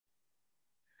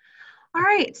All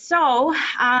right, so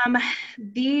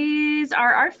these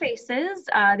are our faces.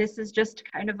 This is just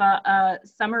kind of a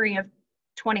summary of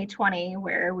 2020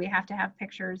 where we have to have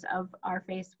pictures of our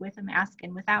face with a mask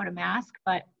and without a mask,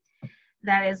 but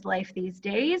that is life these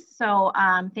days. So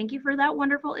thank you for that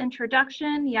wonderful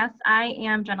introduction. Yes, I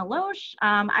am Jenna Loesch.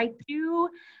 I do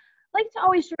like to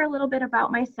always share a little bit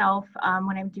about myself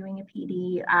when I'm doing a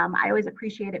PD. I always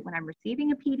appreciate it when I'm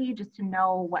receiving a PD just to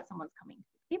know what someone's coming to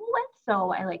the table with.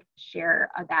 So I like to share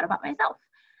that about myself.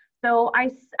 So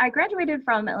I graduated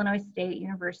from Illinois State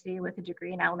University with a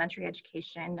degree in elementary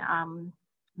education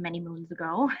many moons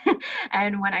ago.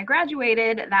 And when I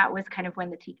graduated, that was kind of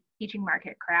when the teaching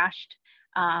market crashed.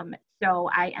 So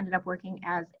I ended up working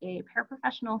as a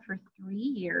paraprofessional for 3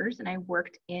 years, and I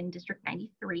worked in District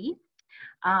 93.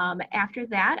 After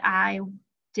that, I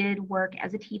did work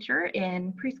as a teacher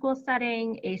in preschool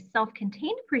setting, a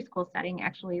self-contained preschool setting,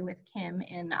 actually with Kim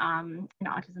in an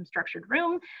autism structured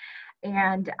room,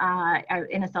 and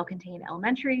in a self-contained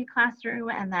elementary classroom.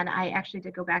 And then I actually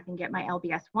did go back and get my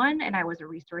LBS-1, and I was a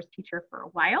resource teacher for a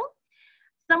while.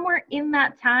 Somewhere in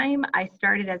that time, I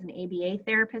started as an ABA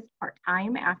therapist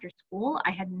part-time after school.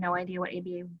 I had no idea what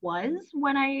ABA was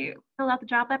when I filled out the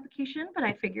job application, but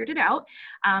I figured it out,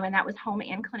 and that was home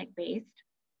and clinic-based.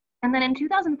 And then in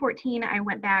 2014, I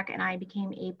went back and I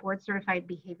became a board-certified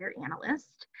behavior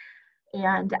analyst.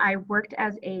 And I worked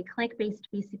as a clinic-based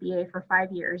BCBA for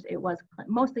 5 years. It was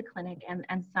mostly clinic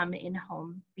and some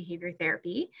in-home behavior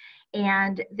therapy.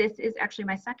 And this is actually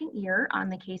my second year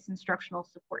on the case instructional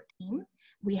support team.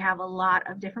 We have a lot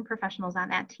of different professionals on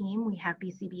that team. We have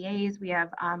BCBAs, we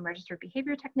have registered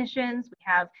behavior technicians, we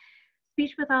have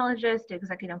speech pathologist,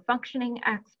 executive functioning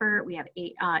expert, we have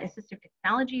assistive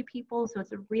technology people. So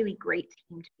it's a really great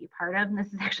team to be part of. And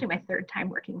this is actually my third time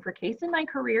working for CASE in my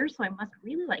career, so I must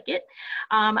really like it.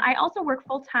 I also work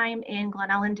full-time in Glen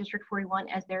Ellyn District 41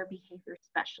 as their behavior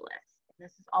specialist. And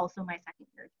this is also my second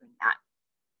year doing that.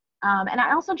 And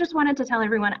I also just wanted to tell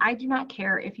everyone, I do not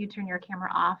care if you turn your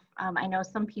camera off. I know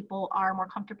some people are more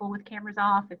comfortable with cameras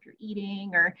off if you're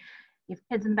eating or you have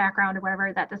kids in the background or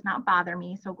whatever. That does not bother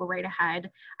me, so go right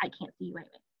ahead. I can't see you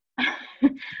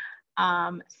anyway.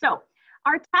 So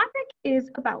our topic is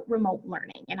about remote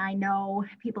learning. And I know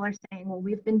people are saying, well,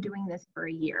 we've been doing this for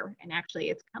a year. And actually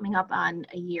it's coming up on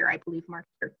a year. I believe March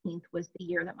 13th was the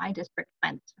year that my district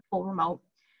went full remote.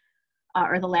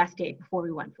 Or the last day before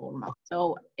we went full remote.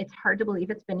 So it's hard to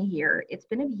believe it's been a year. It's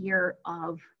been a year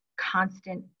of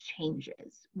constant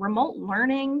changes. Remote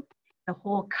learning, the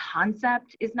whole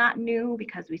concept is not new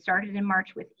because we started in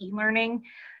March with e-learning.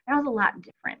 That was a lot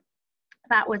different.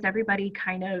 That was everybody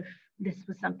kind of, this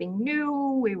was something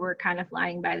new. We were kind of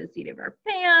flying by the seat of our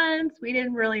pants. We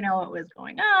didn't really know what was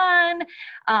going on.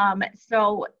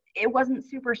 So it wasn't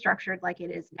super structured like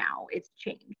it is now. It's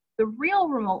changed. The real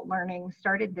remote learning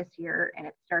started this year, and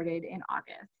it started in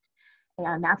August.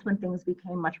 And that's when things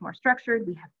became much more structured.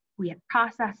 We had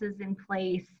processes in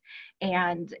place,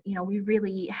 and we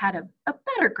really had a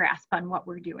better grasp on what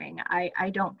we're doing.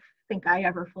 I don't think I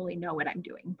ever fully know what I'm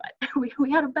doing, but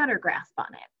we had a better grasp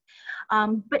on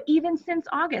it. But even since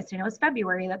August, it's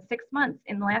February, that's 6 months.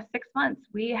 In the last 6 months,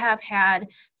 we have had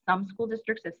some school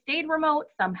districts have stayed remote,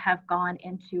 some have gone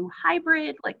into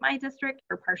hybrid, like my district,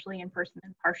 or partially in person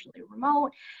and partially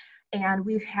remote. And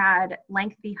we've had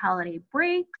lengthy holiday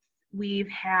breaks. We've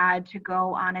had to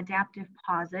go on adaptive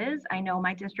pauses. I know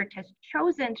my district has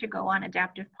chosen to go on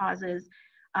adaptive pauses.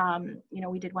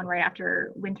 We did one right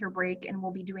after winter break, and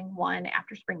we'll be doing one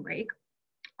after spring break.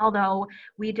 Although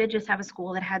we did just have a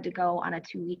school that had to go on a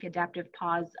 2-week adaptive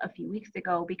pause a few weeks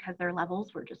ago because their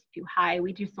levels were just too high.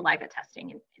 We do saliva testing,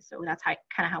 and so that's kind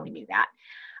of how we knew that.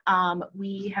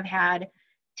 We have had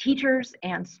teachers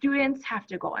and students have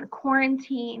to go on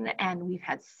quarantine, and we've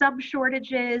had sub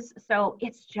shortages. So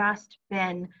it's just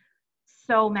been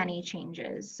so many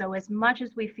changes. So as much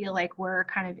as we feel like we're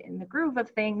kind of in the groove of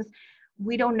things,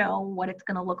 we don't know what it's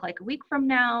going to look like a week from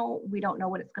now. We don't know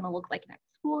what it's going to look like next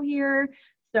school year.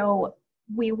 So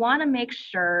we want to make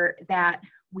sure that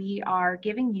we are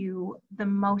giving you the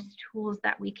most tools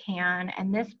that we can.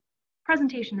 And this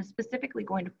presentation is specifically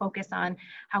going to focus on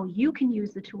how you can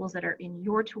use the tools that are in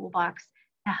your toolbox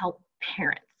to help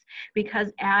parents.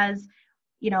 Because as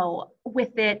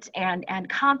with it and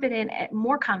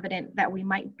more confident that we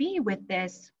might be with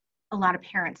this, a lot of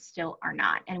parents still are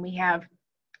not. And we have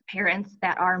parents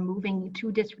that are moving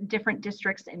to different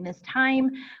districts in this time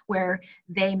where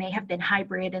they may have been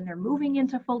hybrid and they're moving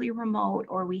into fully remote,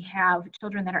 or we have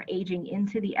children that are aging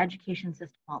into the education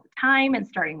system all the time and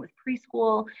starting with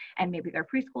preschool, and maybe their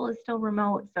preschool is still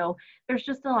remote. So there's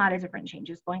just a lot of different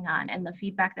changes going on. And the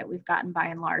feedback that we've gotten by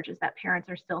and large is that parents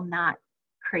are still not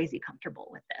crazy comfortable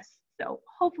with this. So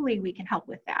hopefully we can help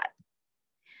with that.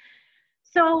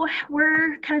 So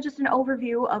we're kind of just an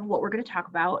overview of what we're going to talk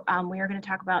about. We are going to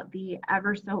talk about the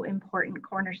ever so important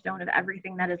cornerstone of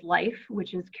everything that is life,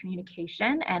 which is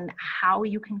communication, and how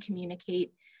you can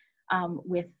communicate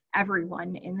with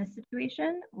everyone in this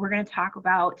situation. We're going to talk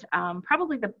about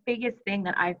probably the biggest thing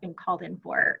that I've been called in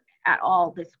for at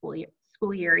all this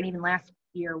school year and even last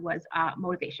year was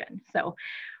motivation. So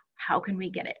how can we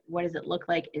get it? What does it look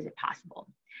like? Is it possible?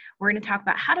 We're going to talk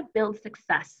about how to build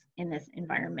success in this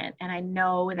environment. And I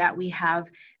know that we have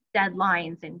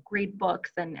deadlines and grade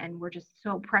books and we're just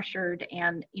so pressured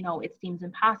and, you know, it seems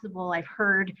impossible. I've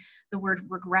heard the word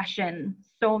regression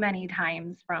so many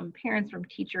times from parents, from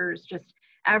teachers, just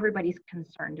everybody's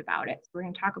concerned about it. So we're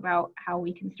going to talk about how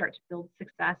we can start to build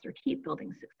success or keep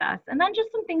building success. And then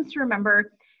just some things to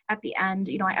remember at the end.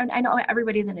 You know, I know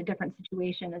everybody's in a different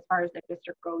situation as far as the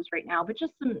district goes right now, but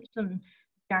just some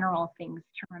general things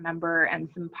to remember and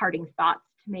some parting thoughts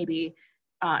to maybe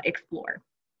explore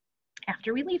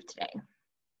after we leave today.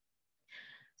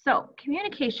 So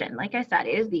communication, like I said,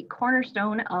 is the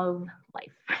cornerstone of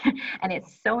life and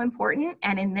it's so important.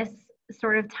 And in this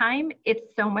sort of time,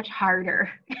 it's so much harder.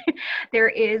 There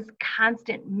is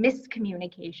constant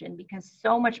miscommunication because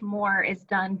so much more is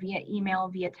done via email,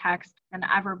 via text than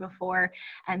ever before.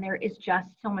 And there is just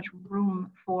so much room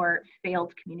for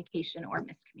failed communication or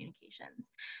miscommunications.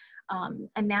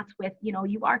 And that's with, you know,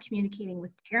 you are communicating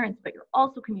with parents, but you're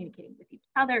also communicating with each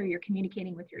other. You're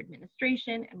communicating with your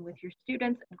administration and with your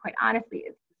students. And quite honestly,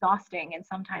 it's exhausting and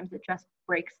sometimes it just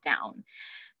breaks down.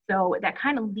 So that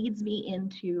kind of leads me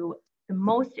into the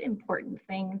most important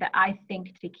thing that I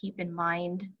think to keep in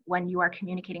mind when you are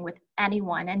communicating with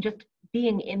anyone and just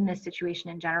being in this situation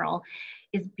in general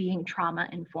is being trauma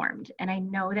informed. And I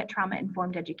know that trauma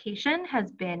informed education has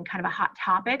been kind of a hot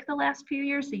topic the last few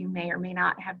years, so you may or may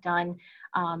not have done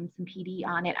some PD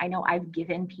on it. I know I've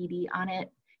given PD on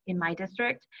it in my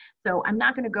district, so I'm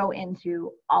not going to go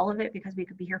into all of it because we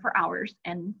could be here for hours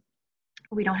and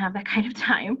we don't have that kind of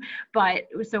time, but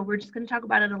so we're just going to talk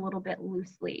about it a little bit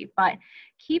loosely. But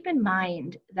keep in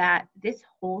mind that this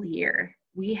whole year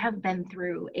we have been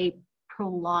through a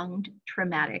prolonged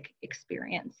traumatic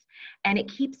experience and it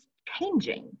keeps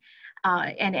changing.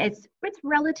 And it's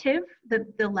relative,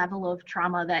 the level of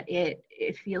trauma that it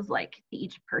feels like to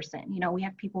each person. You know, we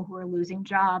have people who are losing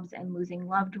jobs and losing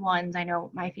loved ones. I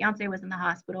know my fiance was in the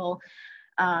hospital.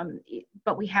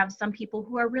 But we have some people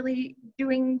who are really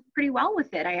doing pretty well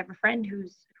with it. I have a friend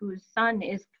whose son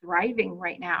is thriving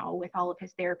right now with all of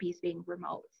his therapies being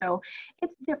remote. So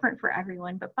it's different for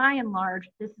everyone, but by and large,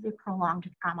 this is a prolonged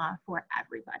trauma for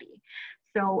everybody.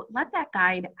 So let that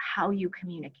guide how you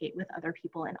communicate with other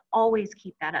people and always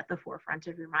keep that at the forefront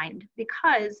of your mind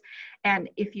because, and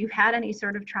if you've had any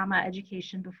sort of trauma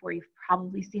education before, you've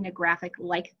probably seen a graphic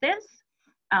like this,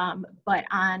 but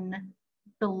on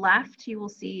the left, you will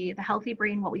see the healthy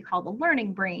brain, what we call the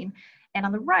learning brain. And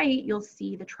on the right, you'll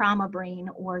see the trauma brain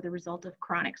or the result of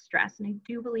chronic stress. And I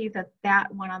do believe that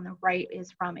that one on the right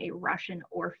is from a Russian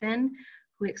orphan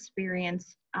who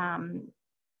experienced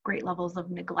great levels of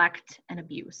neglect and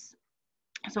abuse.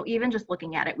 So even just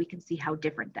looking at it, we can see how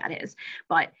different that is.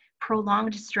 But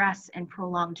prolonged stress and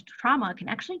prolonged trauma can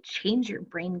actually change your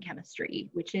brain chemistry,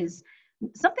 which is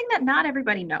something that not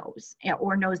everybody knows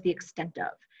or knows the extent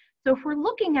of. So if we're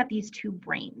looking at these two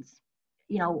brains,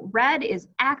 you know, red is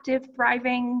active,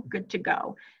 thriving, good to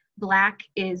go. Black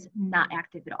is not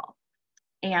active at all.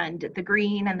 And the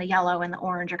green and the yellow and the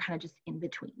orange are kind of just in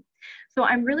between. So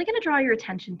I'm really going to draw your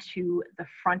attention to the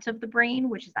front of the brain,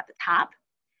 which is at the top.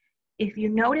 If you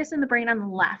notice in the brain on the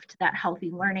left, that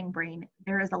healthy learning brain,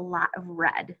 there is a lot of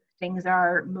red. Things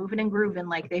are moving and grooving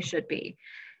like they should be.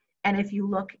 And if you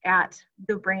look at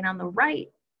the brain on the right,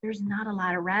 there's not a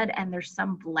lot of red and there's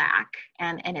some black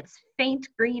and it's faint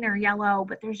green or yellow,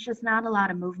 but there's just not a lot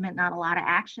of movement, not a lot of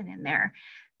action in there.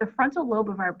 The frontal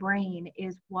lobe of our brain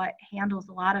is what handles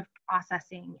a lot of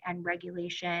processing and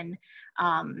regulation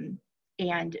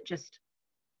and just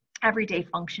everyday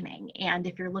functioning. And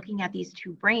if you're looking at these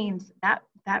two brains, that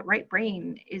right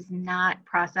brain is not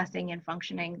processing and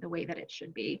functioning the way that it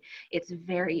should be. It's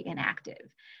very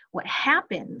inactive. What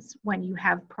happens when you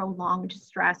have prolonged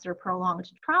stress or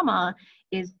prolonged trauma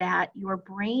is that your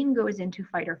brain goes into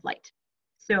fight or flight.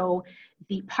 So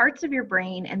the parts of your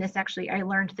brain, and this actually, I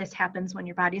learned this happens when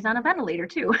your body's on a ventilator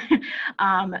too.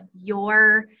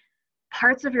 Your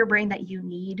parts of your brain that you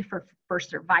need for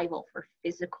survival, for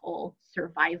physical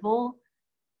survival,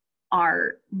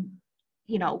 are,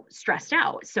 you know, stressed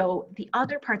out. So the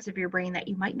other parts of your brain that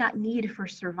you might not need for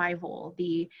survival,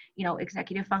 the, you know,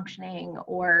 executive functioning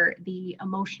or the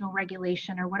emotional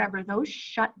regulation or whatever, those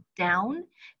shut down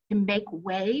to make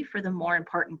way for the more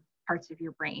important parts of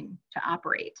your brain to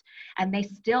operate. And they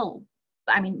still,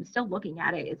 I mean, still looking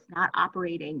at it, it's not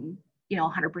operating, you know,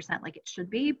 100% like it should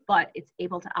be, but it's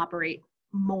able to operate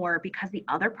more because the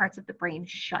other parts of the brain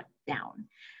shut down.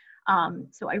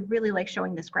 So I really like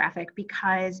showing this graphic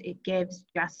because it gives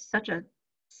just such a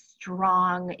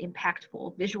strong,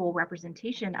 impactful visual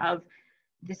representation of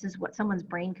this is what someone's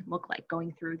brain can look like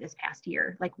going through this past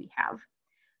year like we have.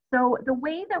 So the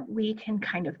way that we can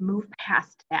kind of move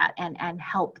past that and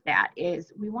help that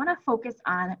is we want to focus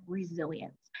on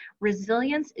resilience.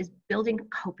 Resilience is building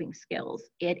coping skills.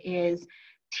 It is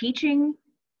teaching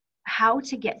how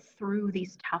to get through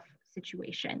these tough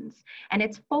situations. And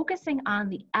it's focusing on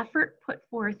the effort put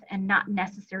forth and not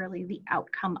necessarily the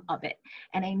outcome of it.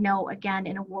 And I know, again,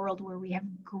 in a world where we have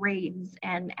grades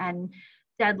and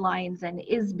deadlines and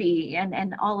ISB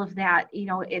and all of that, you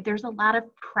know, there's a lot of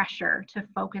pressure to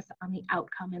focus on the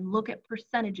outcome and look at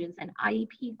percentages and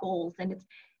IEP goals, and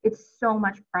it's so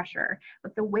much pressure.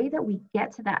 But the way that we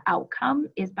get to that outcome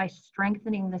is by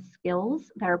strengthening the skills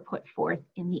that are put forth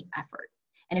in the effort.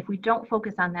 And if we don't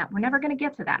focus on that, we're never going to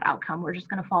get to that outcome. We're just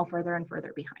going to fall further and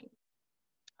further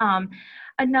behind.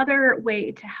 Another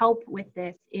way to help with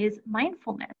this is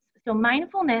mindfulness. So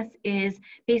mindfulness is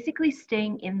basically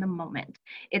staying in the moment.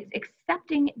 It's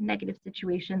accepting negative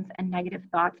situations and negative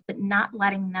thoughts, but not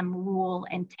letting them rule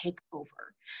and take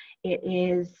over. It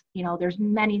is, you know, there's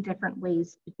many different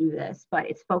ways to do this, but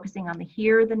it's focusing on the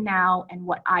here, the now, and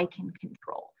what I can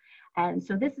control. And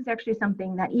so this is actually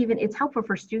something that even, it's helpful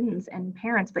for students and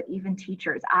parents, but even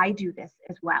teachers. I do this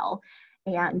as well.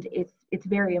 And it's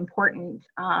very important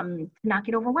to not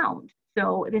get overwhelmed.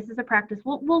 So this is a practice,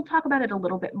 we'll talk about it a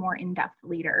little bit more in depth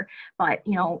later, but,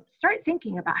 you know, start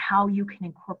thinking about how you can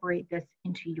incorporate this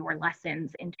into your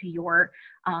lessons, into your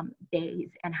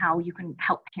days, and how you can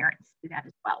help parents do that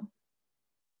as well.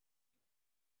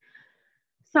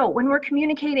 So when we're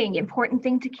communicating, important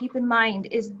thing to keep in mind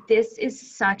is this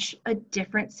is such a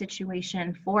different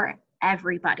situation for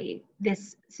everybody.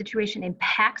 This situation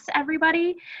impacts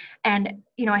everybody. And,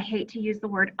 you know, I hate to use the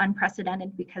word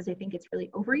unprecedented because I think it's really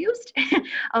overused,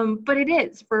 but it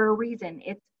is for a reason.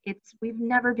 We've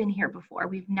never been here before.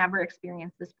 We've never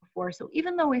experienced this before. So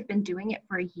even though we've been doing it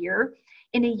for a year,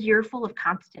 in a year full of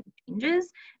constant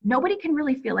changes, nobody can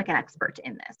really feel like an expert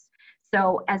in this.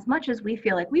 So as much as we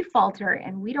feel like we falter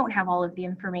and we don't have all of the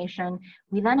information,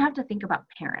 we then have to think about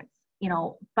parents. You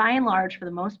know, by and large, for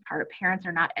the most part, parents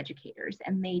are not educators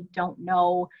and they don't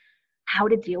know how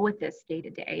to deal with this day to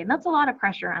day. And that's a lot of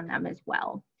pressure on them as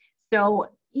well. So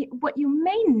what you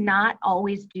may not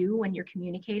always do when you're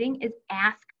communicating is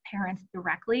ask parents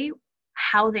directly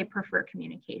how they prefer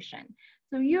communication.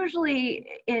 So usually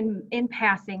in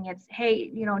passing, it's,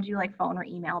 hey, you know, do you like phone or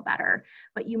email better?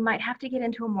 But you might have to get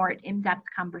into a more in-depth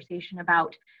conversation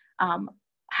about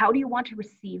how do you want to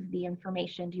receive the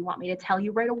information? Do you want me to tell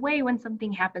you right away when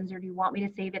something happens, or do you want me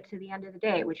to save it to the end of the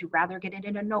day? Would you rather get it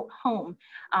in a note home?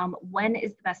 When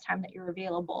is the best time that you're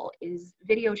available? Is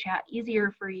video chat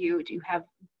easier for you? Do you have,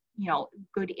 you know,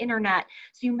 good internet?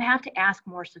 So you have to ask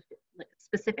more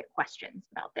specific questions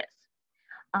about this.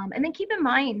 And then keep in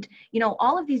mind, you know,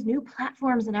 all of these new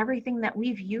platforms and everything that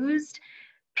we've used,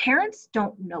 parents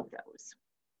don't know those.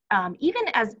 Even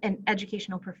as an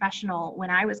educational professional, when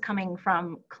I was coming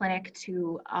from clinic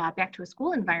to back to a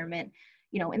school environment,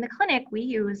 you know, in the clinic, we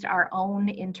used our own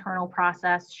internal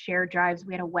process, shared drives.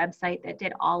 We had a website that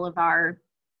did all of our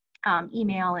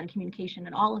email and communication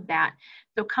and all of that.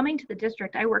 So coming to the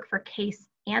district, I work for CASE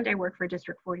and I work for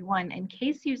District 41, and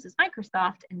CASE uses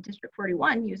Microsoft and District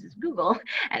 41 uses Google,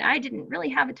 and I didn't really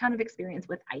have a ton of experience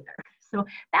with either. So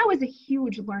that was a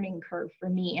huge learning curve for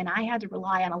me, and I had to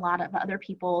rely on a lot of other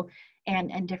people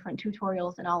and different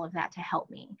tutorials and all of that to help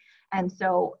me. And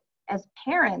so as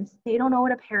parents, they don't know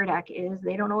what a Pear Deck is,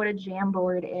 they don't know what a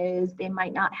Jamboard is, they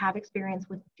might not have experience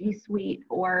with G Suite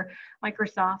or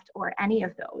Microsoft or any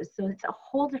of those. So it's a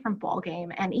whole different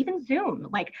ballgame. And even Zoom,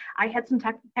 like I had some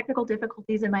technical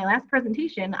difficulties in my last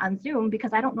presentation on Zoom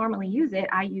because I don't normally use it,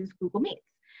 I use Google Meets.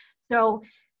 So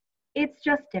it's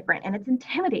just different and it's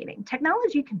intimidating.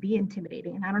 Technology can be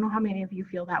intimidating. And I don't know how many of you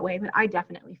feel that way, but I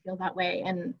definitely feel that way.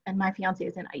 And my fiance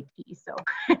is in IT, so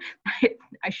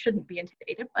I shouldn't be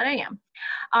intimidated, but I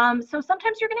am. So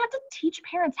sometimes you're gonna have to teach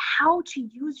parents how to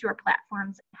use your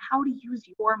platforms, and how to use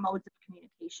your modes of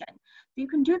communication. So you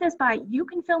can do this by, you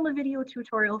can film a video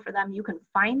tutorial for them. You can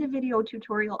find a video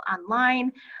tutorial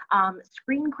online.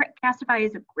 Screencastify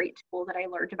is a great tool that I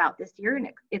learned about this year, and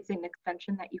it's an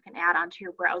extension that you can add onto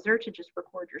your browser to just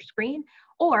record your screen.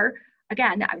 Or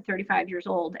again, I'm 35 years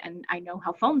old and I know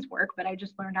how phones work, but I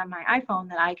just learned on my iPhone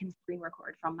that I can screen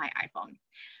record from my iPhone,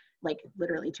 like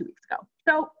literally 2 weeks ago.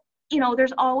 So, you know,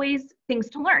 there's always things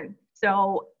to learn.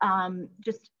 So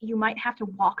just, you might have to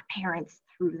walk parents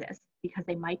through this because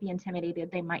they might be intimidated,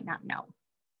 they might not know.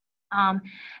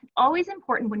 Always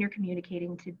important when you're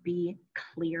communicating to be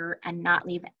clear and not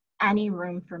leave any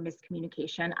room for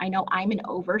miscommunication. I know I'm an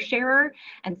oversharer,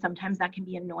 and sometimes that can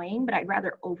be annoying, but I'd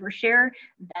rather overshare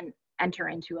than enter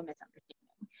into a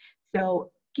misunderstanding.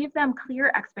 So give them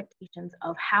clear expectations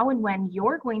of how and when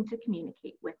you're going to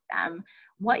communicate with them,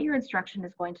 what your instruction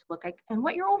is going to look like, and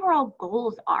what your overall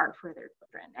goals are for their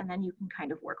children. And then you can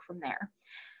kind of work from there.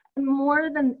 And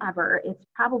more than ever, it's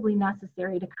probably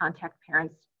necessary to contact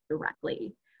parents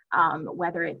directly,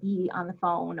 whether it be on the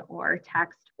phone or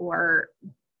text or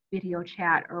video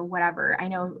chat or whatever. I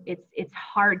know it's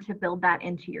hard to build that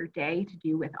into your day to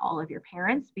do with all of your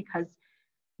parents because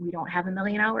we don't have a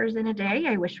million hours in a day.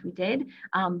 I wish we did,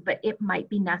 but it might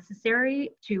be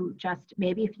necessary to just,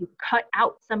 maybe if you cut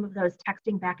out some of those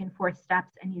texting back and forth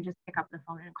steps and you just pick up the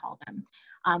phone and call them.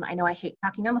 I know I hate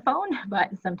talking on the phone, but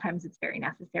sometimes it's very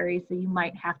necessary. So you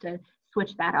might have to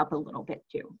switch that up a little bit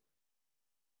too.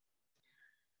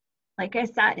 Like I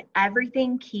said,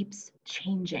 everything keeps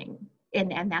changing,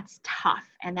 and that's tough,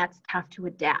 and that's tough to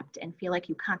adapt and feel like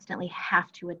you constantly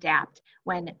have to adapt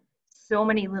when so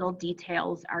many little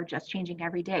details are just changing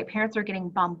every day. Parents are getting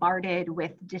bombarded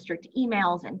with district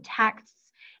emails and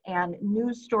texts and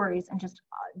news stories and just,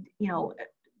 you know,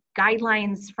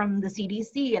 guidelines from the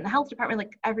CDC and the health department.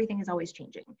 Like, everything is always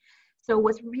changing. So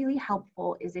what's really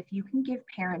helpful is if you can give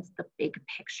parents the big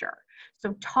picture.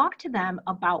 So talk to them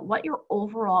about what your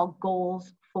overall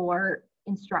goals for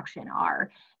instruction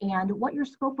are and what your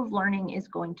scope of learning is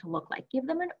going to look like. Give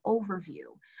them an overview.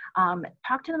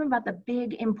 Talk to them about the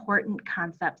big important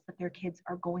concepts that their kids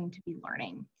are going to be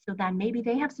learning. So then maybe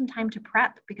they have some time to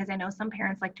prep, because I know some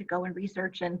parents like to go and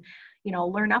research and, you know,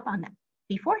 learn up on that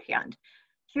beforehand.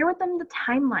 Share with them the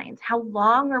timelines. How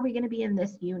long are we going to be in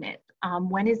this unit?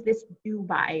 When is this due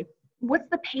by? What's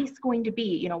the pace going to be?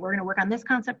 You know, we're going to work on this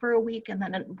concept for a week and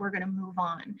then we're going to move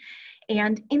on.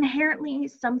 And inherently,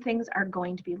 some things are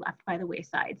going to be left by the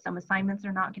wayside. Some assignments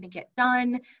are not going to get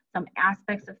done. Some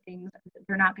aspects of things,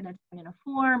 they're not going to turn in a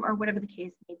form, or whatever the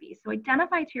case may be. So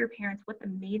identify to your parents what the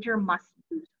major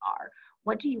must-dos are.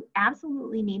 What do you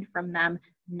absolutely need from them?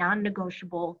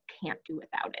 Non-negotiable, can't do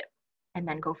without it. And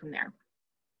then go from there.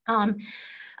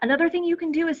 Another thing you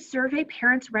can do is survey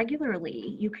parents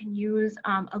regularly. You can use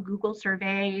a Google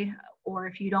survey, or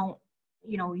if you don't,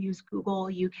 you know, use Google,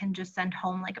 you can just send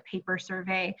home like a paper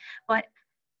survey. But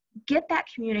get that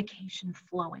communication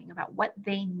flowing about what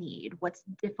they need, what's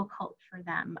difficult for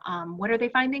them, what are they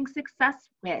finding success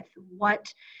with,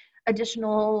 what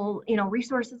additional, you know,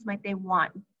 resources might they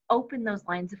want. Open those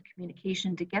lines of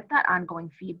communication to get that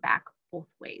ongoing feedback both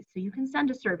ways. So you can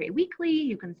send a survey weekly,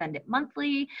 you can send it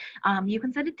monthly, you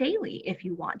can send it daily if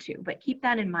you want to, but keep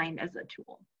that in mind as a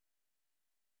tool.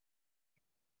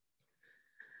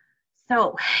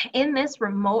 So in this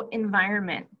remote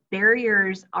environment,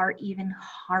 barriers are even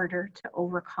harder to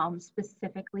overcome,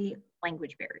 specifically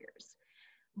language barriers.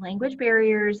 Language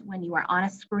barriers, when you are on a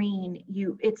screen,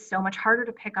 it's so much harder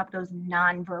to pick up those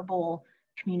nonverbal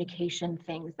communication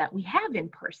things that we have in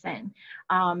person.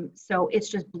 So it's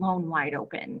just blown wide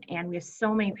open, and we have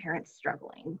so many parents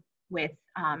struggling with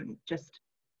just,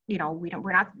 you know,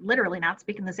 we're not literally not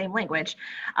speaking the same language.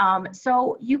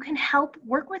 So you can help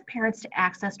work with parents to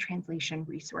access translation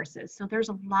resources. So there's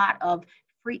a lot of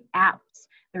free apps,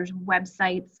 there's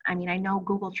websites. I mean, I know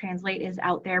Google Translate is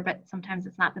out there, but sometimes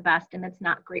it's not the best, and it's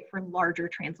not great for larger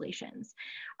translations.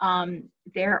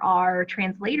 There are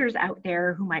translators out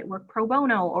there who might work pro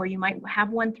bono, or you might have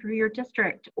one through your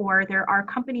district, or there are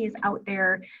companies out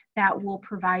there that will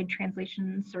provide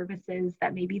translation services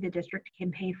that maybe the district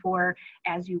can pay for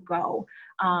as you go.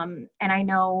 And I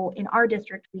know in our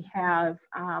district, we have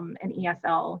an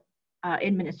ESL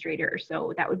administrator.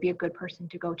 So that would be a good person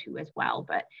to go to as well.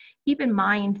 But keep in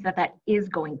mind that that is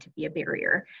going to be a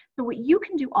barrier. So what you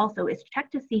can do also is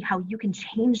check to see how you can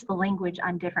change the language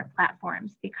on different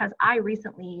platforms, because I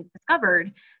recently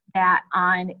discovered that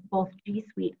on both G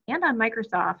Suite and on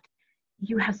Microsoft,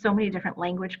 you have so many different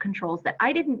language controls that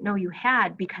I didn't know you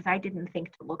had because I didn't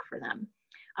think to look for them.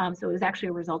 So it was actually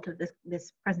a result of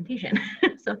this presentation.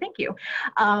 So thank you.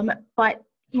 But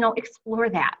explore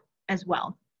that as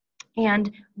well.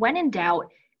 And when in doubt,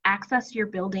 access your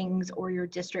buildings or your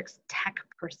district's tech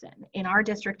person. In our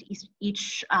district,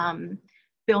 each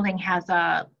building has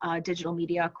a digital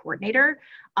media coordinator,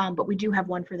 but we do have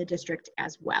one for the district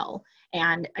as well.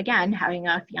 And again, having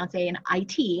a fiance in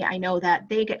IT, I know that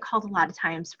they get called a lot of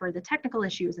times for the technical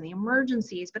issues and the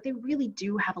emergencies, but they really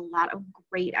do have a lot of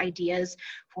great ideas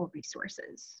for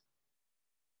resources.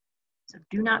 So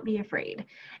do not be afraid.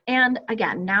 And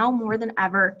again, now more than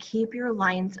ever, keep your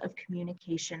lines of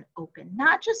communication open,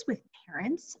 not just with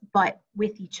parents, but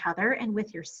with each other and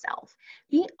with yourself.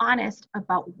 Be honest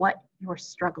about what you're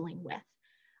struggling with,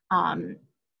 and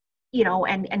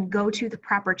go to the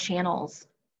proper channels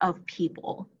of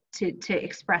people to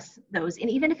express those. And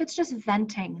even if it's just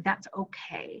venting, that's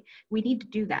okay. We need to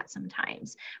do that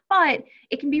sometimes. But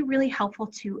it can be really helpful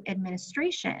to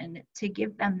administration to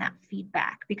give them that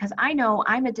feedback, because I know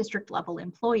I'm a district level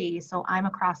employee, so I'm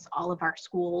across all of our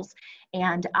schools,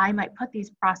 and I might put these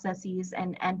processes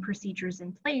and procedures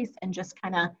in place and just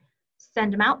kind of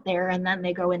send them out there, and then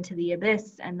they go into the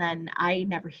abyss, and then I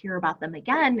never hear about them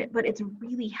again. But it's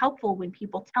really helpful when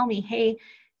people tell me, hey,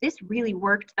 this really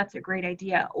worked, that's a great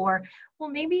idea. Or,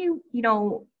 well, maybe,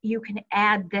 you can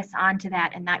add this onto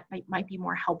that and that might be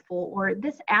more helpful. Or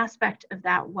this aspect of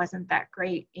that wasn't that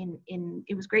great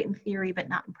it was great in theory, but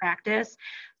not in practice.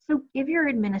 So give your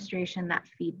administration that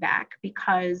feedback,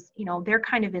 because, they're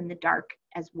kind of in the dark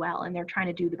as well, and they're trying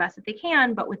to do the best that they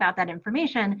can, but without that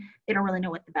information, they don't really know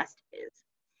what the best is.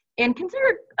 And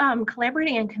consider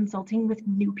collaborating and consulting with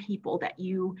new people that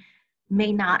you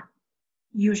may not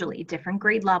usually, different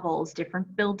grade levels,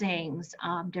 different buildings,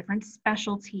 different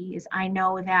specialties. I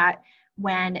know that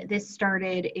when this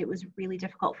started, it was really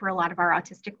difficult for a lot of our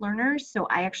autistic learners. So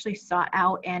I actually sought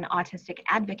out an autistic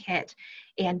advocate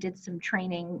and did some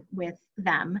training with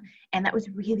them. And that was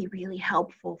really, really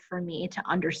helpful for me to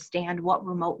understand what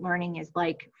remote learning is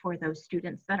like for those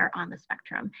students that are on the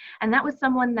spectrum. And that was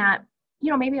someone that,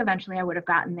 maybe eventually I would have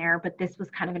gotten there, but this was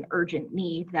kind of an urgent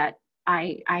need that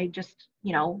I just,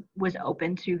 was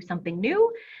open to something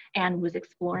new and was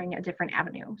exploring a different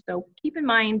avenue. So keep in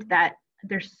mind that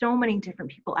there's so many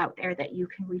different people out there that you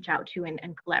can reach out to and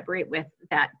collaborate with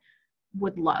that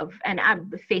would love. And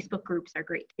Facebook groups are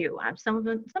great too. Some of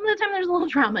the time there's a little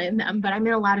drama in them, but I'm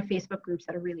in a lot of Facebook groups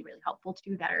that are really, really helpful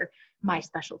too, that are my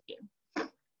specialty. All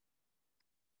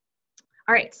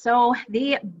right, so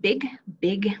the big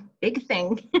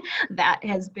thing that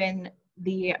has been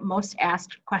the most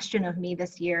asked question of me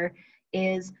this year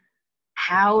is,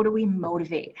 how do we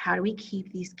motivate? How do we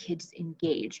keep these kids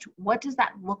engaged? What does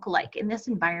that look like in this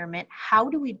environment? How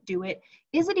do we do it?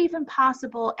 Is it even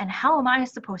possible? And how am I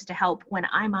supposed to help when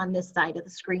I'm on this side of the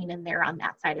screen and they're on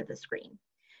that side of the screen?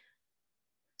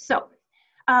 So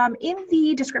in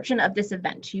the description of this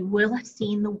event, you will have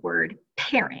seen the word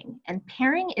pairing. And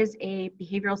pairing is a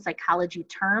behavioral psychology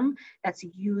term that's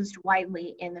used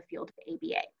widely in the field of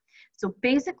ABA. So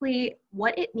basically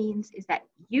what it means is that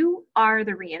you are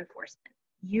the reinforcement.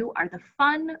 You are the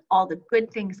fun, all the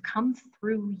good things come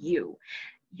through you.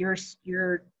 Your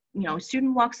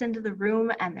student walks into the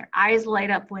room and their eyes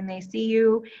light up when they see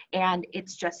you, and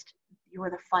it's just, you're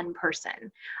the fun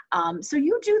person. So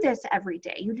you do this every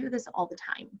day. You do this all the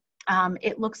time.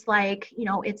 It looks like,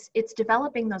 it's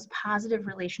developing those positive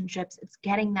relationships. It's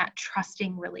getting that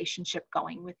trusting relationship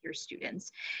going with your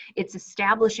students. It's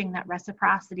establishing that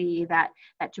reciprocity, that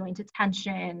joint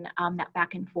attention, that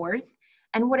back and forth.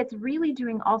 And what it's really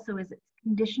doing also is it's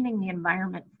conditioning the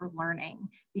environment for learning.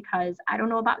 Because I don't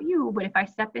know about you, but if I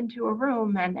step into a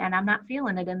room and I'm not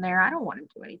feeling it in there, I don't want to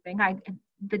do anything.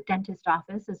 The dentist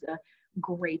office is a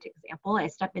great example. I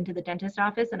step into the dentist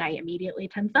office and I immediately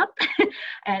tense up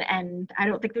and I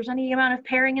don't think there's any amount of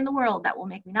pairing in the world that will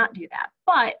make me not do that.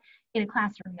 But in a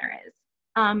classroom there is.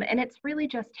 And it's really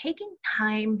just taking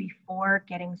time before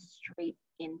getting straight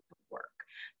into work.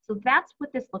 So that's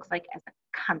what this looks like as a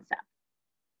concept.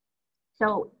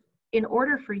 So in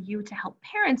order for you to help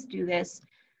parents do this,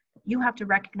 you have to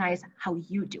recognize how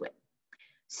you do it.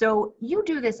 So you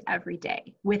do this every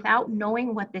day without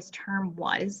knowing what this term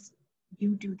was.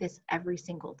 You do this every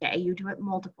single day. You do it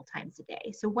multiple times a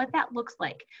day. So what that looks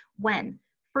like when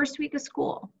First week of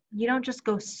school, you don't just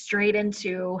go straight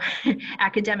into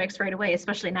academics right away,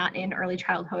 especially not in early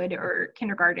childhood or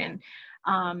kindergarten.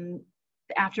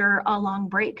 After a long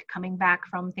break, coming back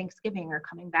from Thanksgiving or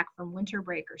coming back from winter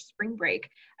break or spring break,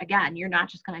 again, you're not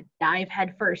just going to dive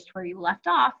head first where you left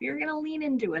off. You're going to lean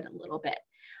into it a little bit.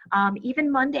 Even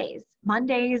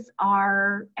Mondays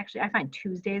are actually, I find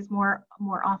Tuesdays more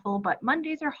awful, but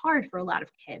Mondays are hard for a lot of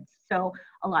kids. So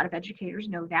a lot of educators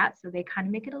know that. So they kind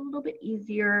of make it a little bit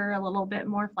easier, a little bit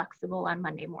more flexible on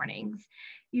Monday mornings.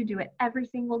 You do it every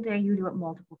single day. You do it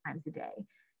multiple times a day.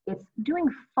 It's doing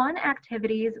fun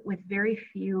activities with very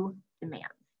few demands.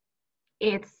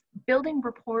 It's building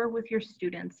rapport with your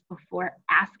students before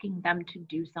asking them to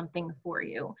do something for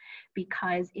you.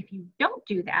 Because if you don't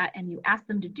do that and you ask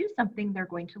them to do something, they're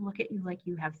going to look at you like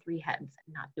you have three heads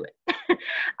and not do it.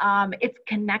 It's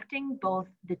connecting both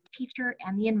the teacher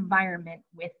and the environment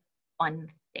with fun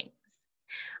things.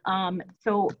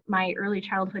 So my early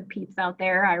childhood peeps out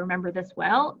there, I remember this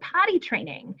well, potty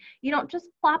training. You don't just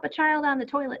plop a child on the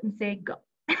toilet and say, go.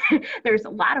 There's a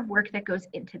lot of work that goes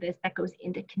into this, that goes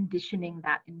into conditioning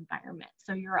that environment.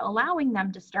 So you're allowing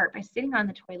them to start by sitting on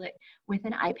the toilet with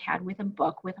an iPad, with a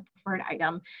book, with a preferred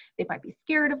item. They might be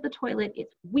scared of the toilet.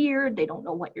 It's weird. They don't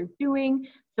know what you're doing.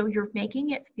 So you're making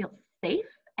it feel safe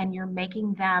and you're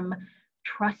making them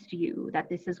trust you that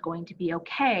this is going to be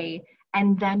okay.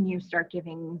 And then you start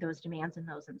giving those demands and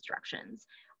those instructions.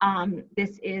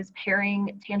 This is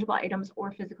pairing tangible items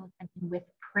or physical attention with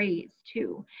praise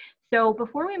too. So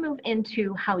before we move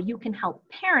into how you can help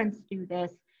parents do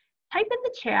this, type in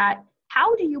the chat,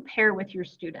 how do you pair with your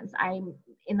students?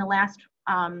 In the last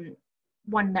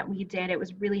one that we did, it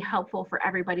was really helpful for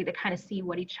everybody to kind of see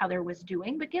what each other was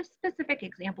doing, but give specific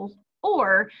examples,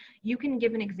 or you can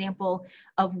give an example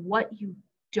of what you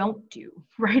don't do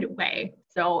right away.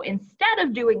 So instead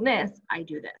of doing this, I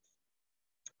do this.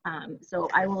 So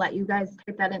I will let you guys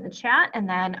type that in the chat, and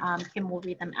then Kim will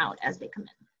read them out as they come in.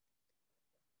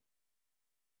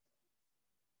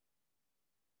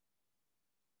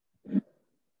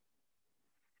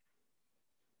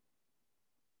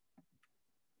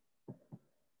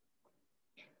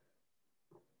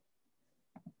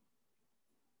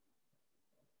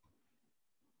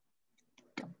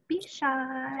 Be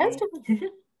shy.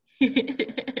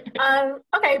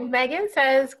 Okay, Megan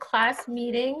says class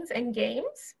meetings and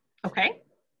games. Okay,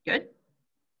 good.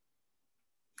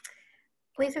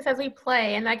 Lisa says we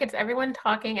play, and that gets everyone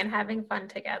talking and having fun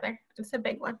together. It's a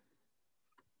big one.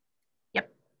 Yep.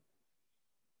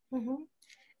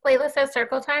 Layla says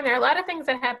circle time. There are a lot of things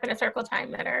that happen at circle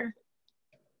time that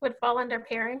would fall under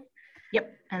pairing.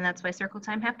 Yep, and that's why circle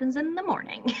time happens in the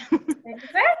morning.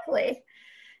 Exactly.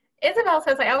 Isabel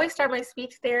says, I always start my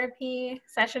speech therapy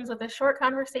sessions with a short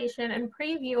conversation and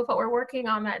preview of what we're working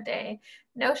on that day.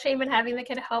 No shame in having the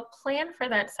kid help plan for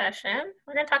that session.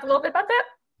 We're going to talk a little bit about that.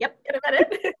 Yep. In a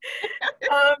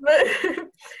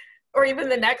minute. Or even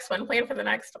the next one, plan for the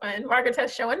next one. Margaret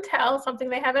says, show and tell, something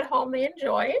they have at home they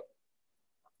enjoy.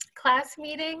 Class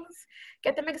meetings,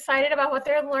 get them excited about what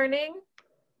they're learning.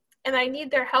 And I need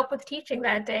their help with teaching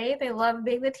that day. They love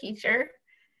being the teacher.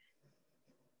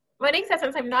 Monique says,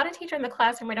 since I'm not a teacher in the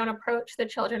classroom, I don't approach the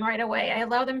children right away. I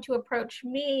allow them to approach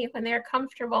me when they're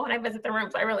comfortable when I visit the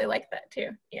rooms. I really like that too.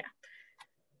 Yeah,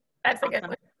 that's awesome. A good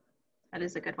one. That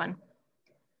is a good one.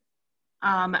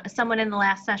 Someone in the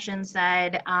last session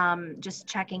said, just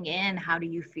checking in, how do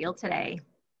you feel today?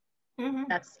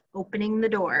 That's opening the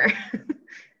door.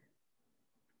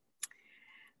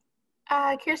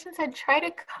 Kirsten said, try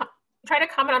to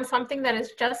comment on something that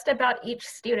is just about each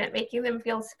student, making them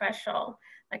feel special.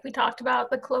 Like we talked about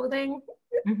the clothing,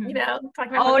 you know.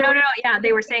 Talking about no. Yeah,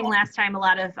 they were saying last time a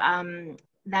lot of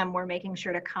them were making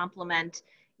sure to compliment,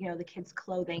 you know, the kids'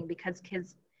 clothing, because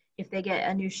kids, if they get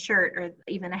a new shirt or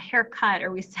even a haircut,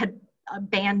 or we said a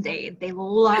Band-Aid, they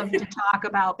love to talk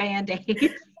about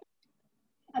Band-Aids.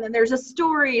 And then there's a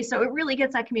story, so it really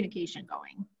gets that communication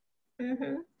going.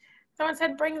 Someone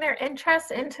said bring their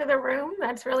interests into the room.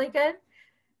 That's really good.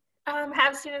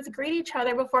 Have students greet each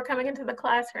other before coming into the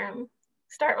classroom.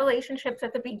 Start relationships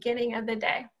at the beginning of the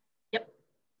day. Yep.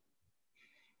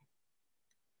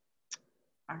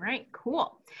 All right,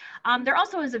 cool. There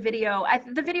also is a video,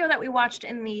 the video that we watched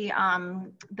in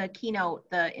the keynote,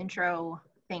 the intro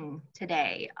thing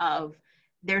today, of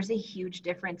there's a huge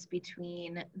difference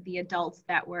between the adults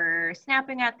that were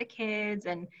snapping at the kids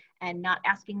and not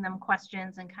asking them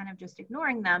questions and kind of just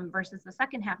ignoring them, versus the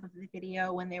second half of the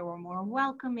video when they were more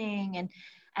welcoming,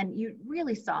 and you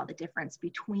really saw the difference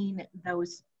between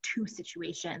those two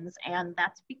situations. And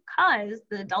that's because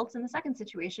the adults in the second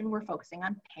situation were focusing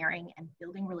on pairing and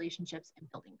building relationships and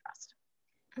building trust.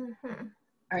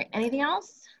 All right, anything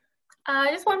else?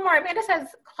 Just one more. Amanda says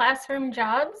classroom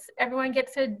jobs. Everyone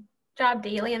gets a job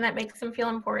daily and that makes them feel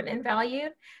important and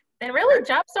valued. And really,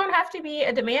 jobs don't have to be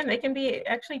a demand. They can be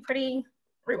actually pretty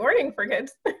rewarding for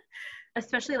kids.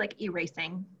 Especially like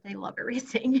erasing. They love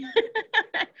erasing.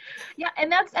 Yeah, and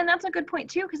that's a good point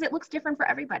too, because it looks different for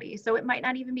everybody. So it might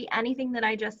not even be anything that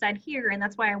I just said here, and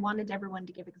that's why I wanted everyone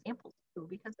to give examples too,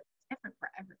 because it's different for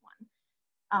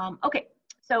everyone. Okay,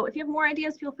 so if you have more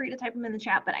ideas, feel free to type them in the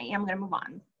chat, but I am going to move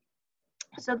on.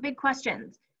 So the big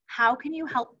questions: how can you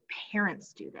help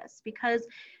parents do this? Because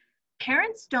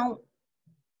parents don't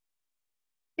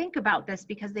think about this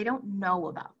because they don't know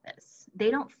about this.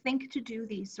 They don't think to do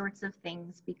these sorts of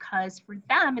things because for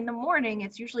them in the morning,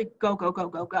 it's usually go, go, go,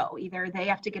 go, go. Either they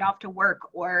have to get off to work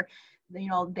or, you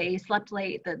know, they slept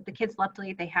late, the kids slept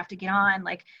late, they have to get on.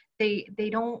 Like they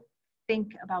don't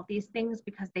think about these things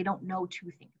because they don't know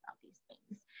to think about these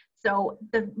things. So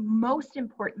the most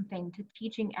important thing to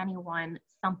teaching anyone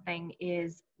something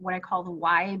is what I call the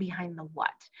why behind the what.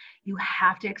 You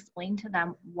have to explain to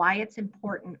them why it's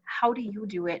important. How do you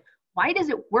do it? Why does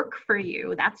it work for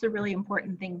you? That's a really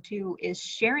important thing too, is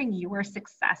sharing your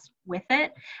success with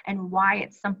it and why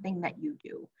it's something that you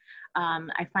do.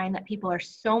 I find that people are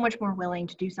so much more willing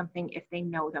to do something if they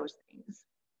know those things.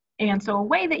 And so a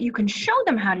way that you can show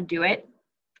them how to do it,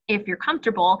 if you're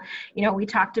comfortable, you know, we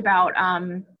talked about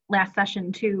last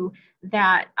session too,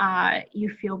 that you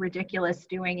feel ridiculous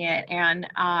doing it. And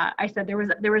I said there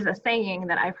was a saying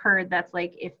that I've heard that's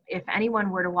like, if anyone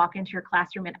were to walk into your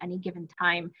classroom at any given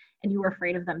time and you were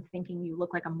afraid of them thinking you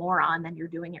look like a moron, then you're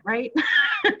doing it right.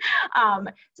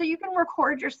 So you can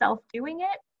record yourself doing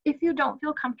it. If you don't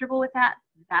feel comfortable with that,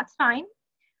 that's fine.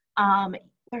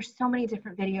 There's so many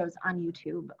different videos on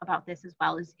YouTube about this, as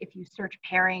well as if you search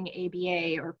pairing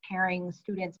ABA or pairing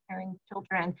students, pairing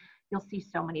children, you'll see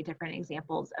so many different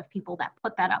examples of people that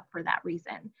put that up for that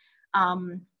reason.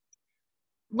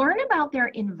 Learn about their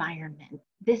environment.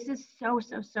 This is so,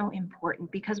 so, so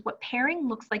important, because what pairing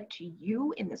looks like to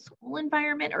you in the school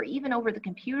environment or even over the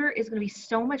computer is going to be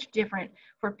so much different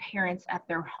for parents at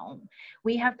their home.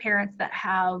 We have parents that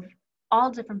have all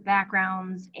different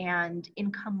backgrounds and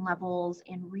income levels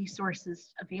and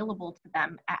resources available to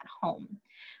them at home.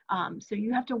 So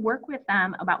you have to work with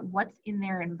them about what's in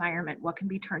their environment, what can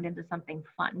be turned into something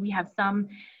fun. We have some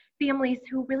families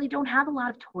who really don't have a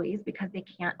lot of toys because they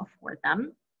can't afford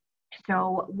them.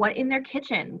 So what in their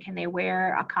kitchen? Can they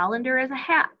wear a colander as a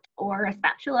hat or a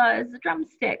spatula as a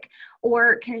drumstick?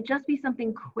 Or can it just be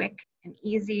something quick and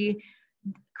easy,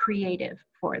 creative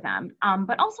for them?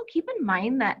 But also keep in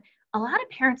mind that a lot of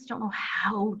parents don't know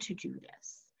how to do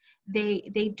this.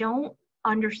 They don't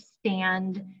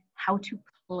understand how to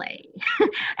play.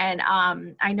 And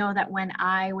I know that when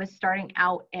I was starting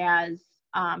out as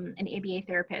an ABA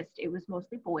therapist, it was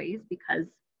mostly boys because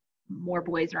more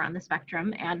boys are on the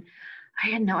spectrum, and I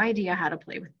had no idea how to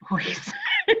play with boys.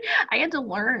 I had to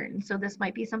learn. So this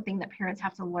might be something that parents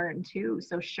have to learn too.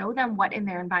 So show them what in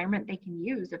their environment they can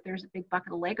use. If there's a big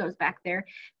bucket of Legos back there,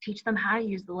 teach them how to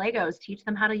use the Legos, teach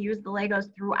them how to use the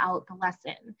Legos throughout the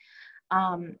lesson.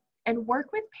 And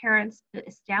work with parents to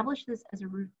establish this as a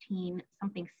routine,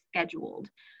 something scheduled,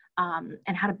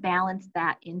 and how to balance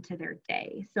that into their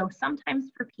day. So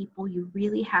sometimes for people, you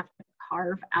really have to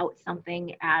carve out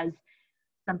something as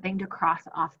something to cross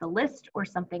off the list or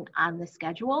something on the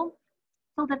schedule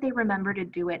so that they remember to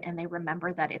do it and they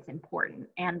remember that it's important.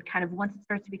 And kind of once it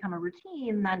starts to become a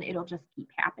routine, then it'll just keep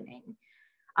happening.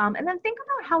 And then think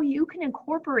about how you can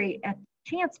incorporate a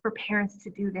chance for parents to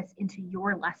do this into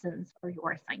your lessons or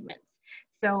your assignments.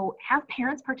 So have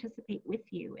parents participate with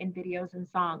you in videos and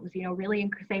songs, you know, really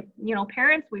say, you know,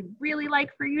 parents, we'd really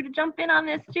like for you to jump in on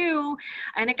this too.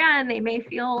 And again, they may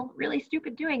feel really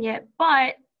stupid doing it,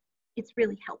 but it's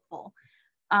really helpful.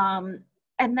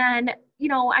 And then, you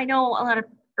know, I know a lot of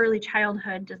early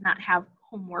childhood does not have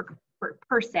homework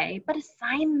per se, but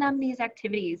assign them these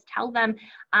activities. Tell them,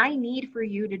 I need for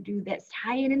you to do this.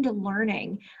 Tie it into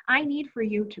learning. I need for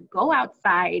you to go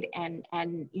outside and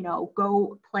you know,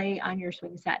 go play on your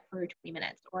swing set for 20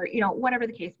 minutes or, you know, whatever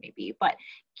the case may be. But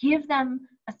give them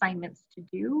assignments to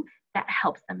do that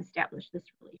helps them establish this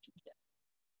relationship.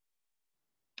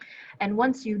 And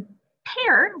once you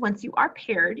are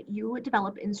paired, you would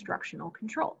develop instructional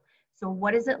control. So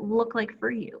what does it look like for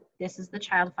you? This is the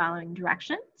child following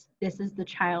directions. This is the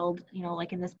child, you know,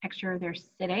 like in this picture, they're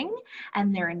sitting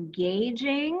and they're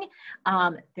engaging.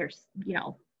 There's, you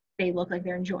know, they look like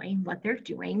they're enjoying what they're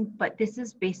doing, but this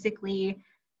is basically,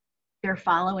 they're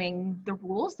following the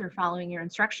rules, they're following your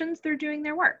instructions, they're doing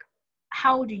their work.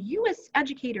 how do you as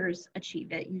educators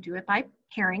achieve it? You do it by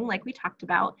pairing, like we talked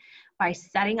about, by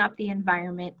setting up the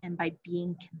environment and by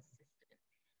being consistent.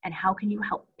 And how can you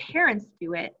help parents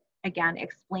do it? Again,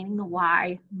 explaining the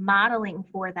why, modeling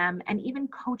for them, and even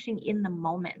coaching in the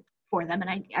moment for them. And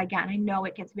I know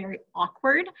it gets very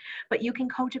awkward, but you can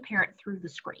coach a parent through the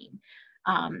screen.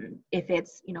 If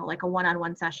it's, like a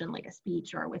one-on-one session, like a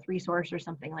speech or with resource or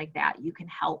something like that, you can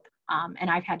help. And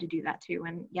I've had to do that too.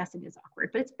 And yes, it is awkward,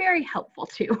 but it's very helpful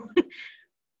too.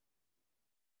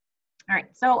 All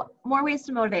right, so more ways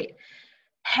to motivate.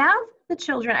 Have the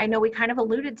children, I know we kind of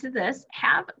alluded to this,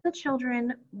 have the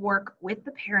children work with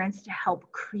the parents to help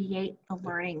create the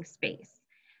learning space.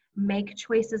 Make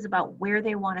choices about where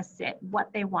they want to sit, what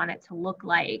they want it to look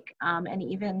like, and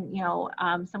even,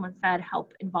 someone said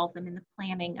help involve them in the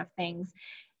planning of things.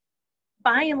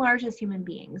 By and large, as human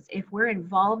beings, if we're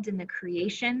involved in the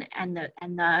creation and the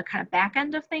kind of back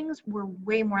end of things, we're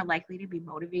way more likely to be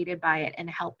motivated by it and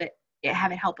have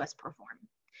it help us perform.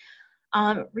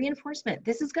 Reinforcement.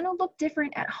 This is going to look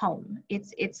different at home.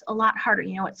 It's a lot harder.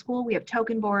 At school we have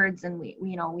token boards and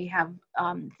we have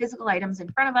physical items in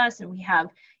front of us, and we have,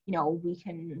 we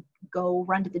can go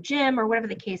run to the gym or whatever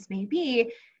the case may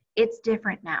be. It's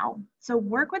different now. So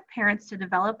work with parents to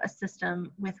develop a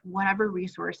system with whatever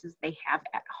resources they have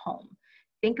at home.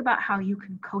 Think about how you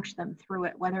can coach them through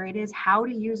it, whether it is how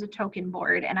to use a token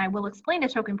board. And I will explain a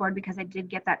token board because I did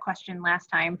get that question last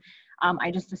time. I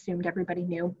just assumed everybody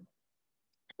knew.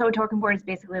 So a token board is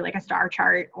basically like a star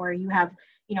chart, or you have,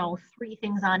 3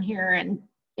 things on here, and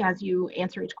as you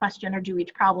answer each question or do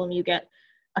each problem, you get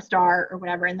a star or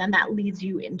whatever, and then that leads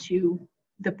you into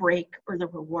the break or the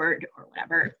reward or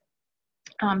whatever.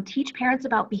 Teach parents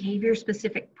about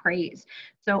behavior-specific praise.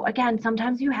 So again,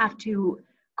 sometimes you have to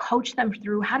coach them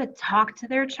through how to talk to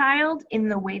their child in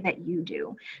the way that you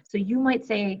do. So you might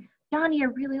say, Johnny, I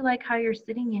really like how you're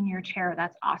sitting in your chair.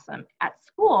 That's awesome at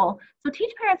school. So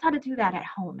teach parents how to do that at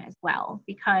home as well,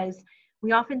 because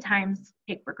we oftentimes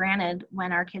take for granted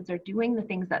when our kids are doing the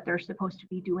things that they're supposed to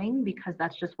be doing, because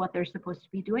that's just what they're supposed to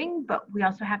be doing. But we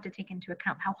also have to take into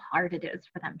account how hard it is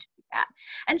for them to do that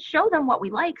and show them what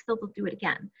we like so they'll do it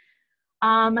again.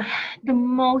 The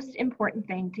most important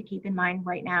thing to keep in mind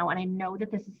right now, and I know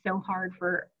that this is so hard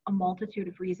for a multitude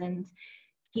of reasons,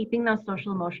 keeping those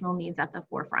social emotional needs at the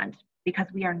forefront, because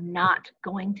we are not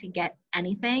going to get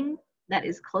anything that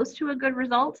is close to a good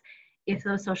result if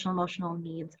those social emotional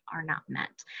needs are not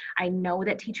met. I know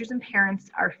that teachers and parents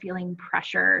are feeling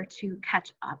pressure to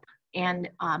catch up, and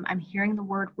I'm hearing the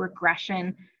word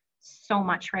regression so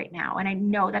much right now, and I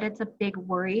know that it's a big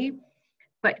worry.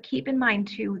 But keep in mind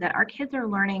too that our kids are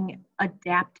learning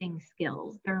adapting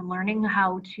skills. They're learning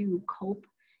how to cope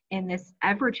in this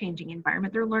ever-changing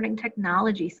environment. They're learning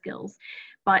technology skills.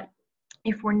 But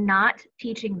if we're not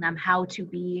teaching them how to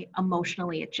be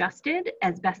emotionally adjusted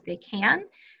as best they can,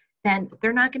 then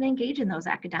they're not going to engage in those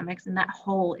academics, and that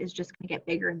hole is just going to get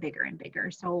bigger and bigger and bigger.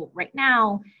 So right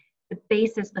now, the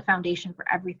basis, the foundation for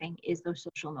everything is those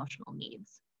social emotional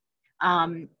needs.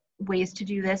 Ways to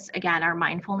do this, again, are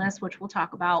mindfulness, which we'll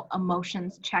talk about,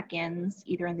 emotions check-ins,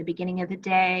 either in the beginning of the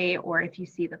day, or if you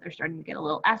see that they're starting to get a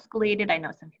little escalated. I know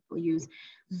some people use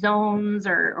zones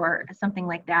or something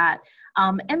like that.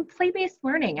 And play-based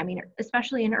learning, I mean,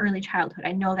 especially in early childhood.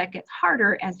 I know that gets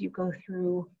harder as you go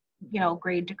through,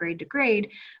 grade to grade to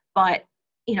grade, but,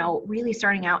 really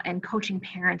starting out and coaching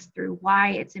parents through why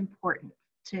it's important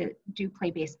to do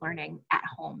play-based learning at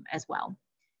home as well.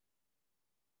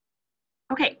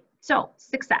 Okay, so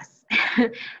success.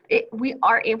 We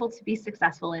are able to be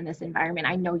successful in this environment.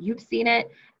 I know you've seen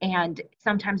it, and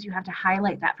sometimes you have to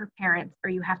highlight that for parents, or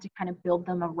you have to kind of build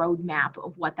them a roadmap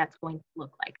of what that's going to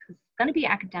look like. Because it's going to be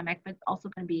academic, but it's also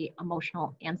going to be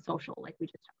emotional and social, like we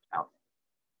just talked about.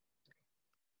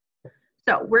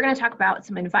 So we're going to talk about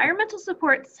some environmental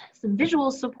supports, some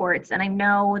visual supports, and I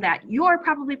know that you're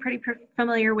probably pretty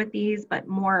familiar with these, but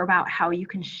more about how you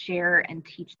can share and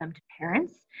teach them to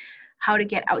parents, how to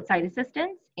get outside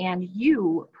assistance, and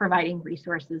you providing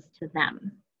resources to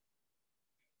them.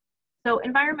 So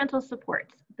environmental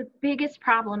supports. The biggest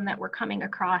problem that we're coming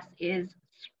across is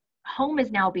home is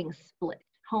now being split.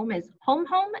 Home is home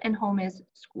and home is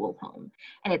school home.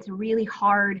 And it's really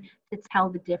hard to tell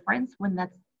the difference when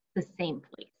that's the same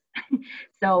place.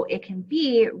 So it can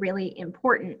be really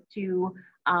important to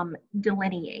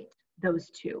delineate those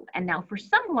two. And now for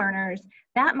some learners,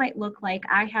 that might look like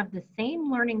I have the same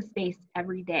learning space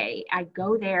every day. I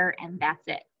go there and that's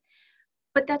it.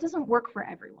 But that doesn't work for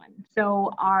everyone.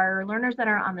 So our learners that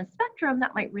are on the spectrum,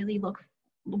 that might really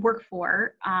work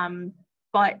for.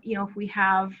 But if we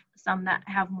have some that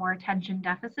have more attention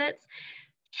deficits,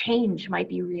 change might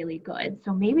be really good.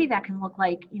 So maybe that can look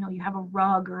like, you have a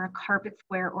rug or a carpet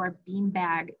square or a bean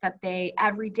bag that they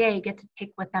every day get to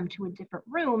take with them to a different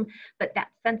room, but that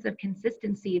sense of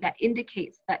consistency that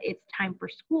indicates that it's time for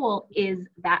school is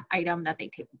that item that they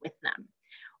take with them.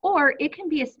 Or it can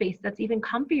be a space that's even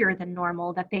comfier than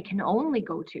normal that they can only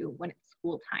go to when it's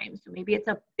school time. So maybe it's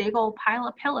a big old pile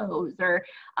of pillows, or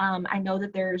I know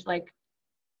that there's like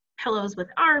pillows with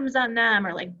arms on them,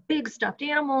 or like big stuffed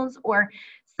animals, or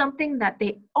something that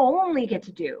they only get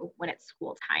to do when it's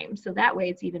school time. So that way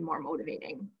it's even more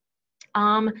motivating.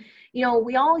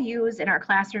 We all use in our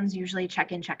classrooms usually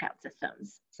check-in, check-out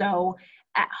systems. So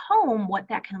at home, what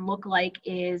that can look like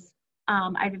is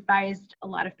I've advised a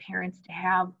lot of parents to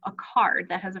have a card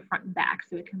that has a front and back.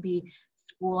 So it can be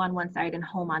school on one side and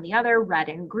home on the other, red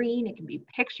and green. It can be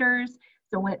pictures.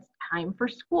 So when it's time for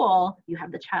school, you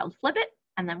have the child flip it.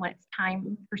 And then when it's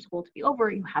time for school to be over,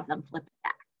 you have them flip it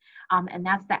back. And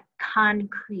that's that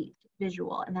concrete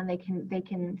visual. And then they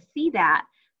can see that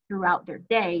throughout their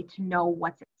day to know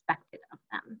what's expected of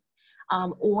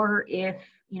them. Or if,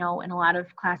 in a lot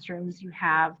of classrooms, you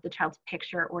have the child's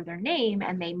picture or their name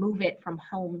and they move it from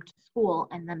home to school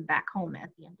and then back home at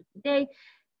the end of the day.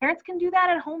 Parents can do that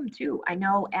at home too. I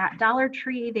know at Dollar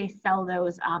Tree, they sell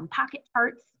those pocket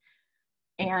charts,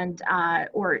 and,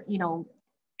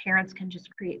 parents can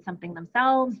just create something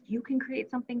themselves. You can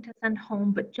create something to send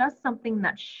home, but just something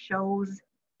that shows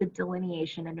the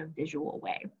delineation in a visual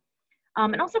way.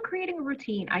 And also creating a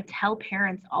routine. I tell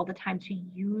parents all the time to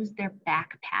use their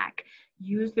backpack,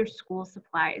 use their school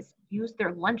supplies, use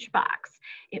their lunchbox.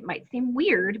 It might seem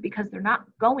weird because they're not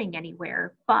going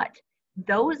anywhere, but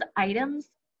those items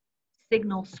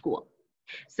signal school.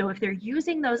 So if they're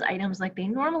using those items like they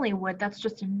normally would, that's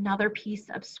just another piece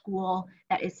of school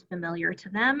that is familiar to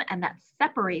them and that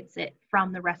separates it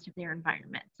from the rest of their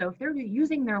environment. So if they're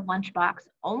using their lunchbox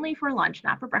only for lunch,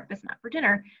 not for breakfast, not for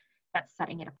dinner, that's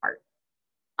setting it apart.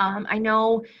 I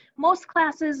know most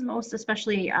classes,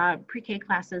 especially pre-K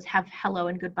classes, have hello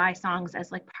and goodbye songs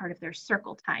as like part of their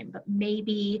circle time, but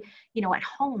maybe, at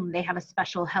home they have a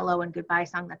special hello and goodbye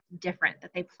song that's different that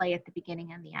they play at the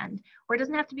beginning and the end. Or it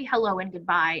doesn't have to be hello and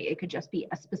goodbye. It could just be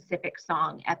a specific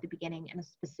song at the beginning and a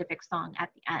specific song at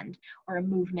the end, or a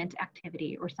movement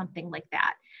activity or something like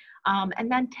that.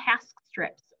 And then task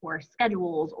strips or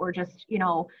schedules, or just,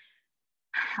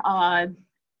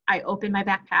 I open my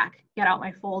backpack, get out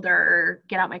my folder,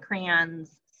 get out my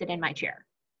crayons, sit in my chair.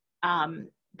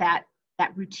 That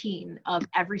routine of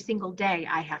every single day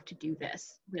I have to do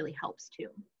this really helps too.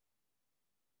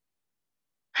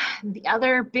 The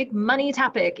other big money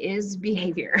topic is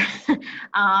behavior.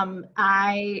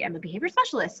 I am a behavior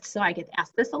specialist, so I get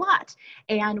asked this a lot.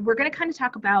 And we're going to kind of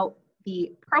talk about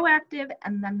the proactive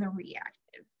and then the reactive.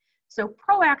 So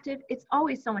proactive, it's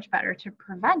always so much better to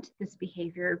prevent this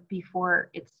behavior before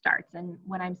it starts. And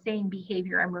when I'm saying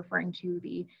behavior, I'm referring to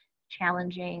the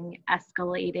challenging,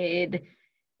 escalated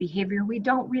behavior we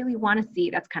don't really want to see.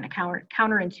 That's kind of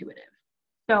counterintuitive.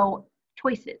 So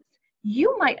choices.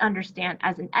 You might understand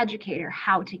as an educator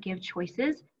how to give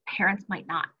choices, parents might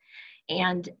not.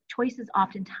 And choices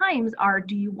oftentimes are,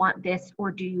 do you want this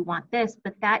or do you want this?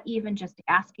 But that even just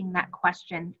asking that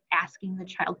question, asking the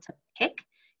child to pick,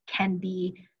 can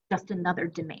be just another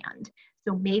demand.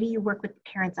 So maybe you work with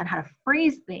parents on how to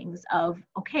phrase things of,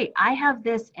 okay, I have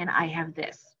this and I have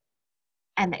this.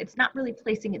 And it's not really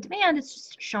placing a demand, it's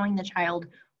just showing the child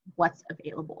what's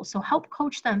available. So help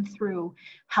coach them through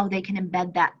how they can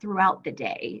embed that throughout the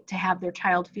day to have their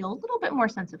child feel a little bit more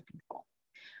sense of control.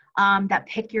 That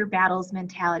pick your battles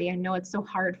mentality. I know it's so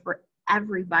hard for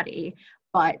everybody,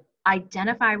 but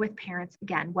identify with parents,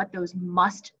 again, what those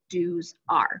must-dos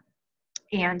are.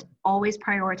 And always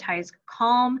prioritize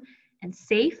calm and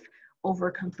safe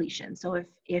over completion. So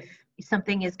if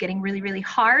something is getting really, really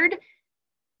hard,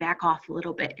 back off a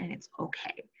little bit and it's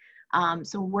okay.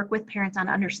 So work with parents on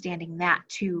understanding that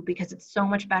too, because it's so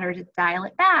much better to dial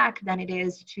it back than it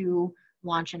is to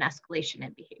launch an escalation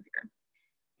in behavior.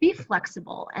 Be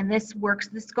flexible, and this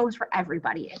goes for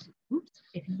everybody.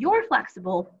 If you're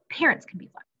flexible, parents can be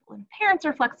flexible. When parents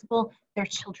are flexible, their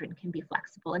children can be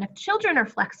flexible. And if children are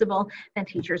flexible, then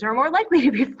teachers are more likely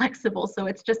to be flexible. So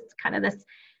it's just kind of this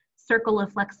circle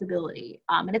of flexibility.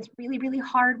 And it's really, really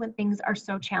hard when things are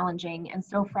so challenging and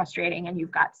so frustrating and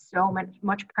you've got so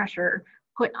much pressure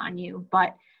put on you.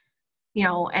 But,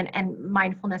 and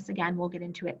mindfulness, again, we'll get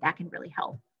into it, that can really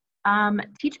help.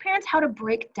 Teach parents how to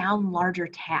break down larger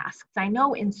tasks. I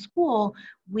know in school,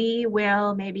 we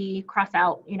will maybe cross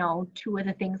out, 2 of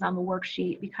the things on the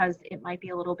worksheet because it might be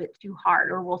a little bit too hard,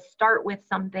 or we'll start with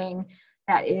something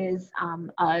that is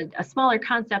a smaller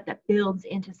concept that builds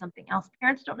into something else,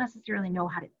 parents don't necessarily know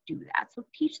how to do that. So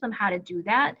teach them how to do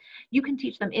that. You can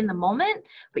teach them in the moment,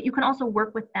 but you can also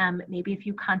work with them. Maybe if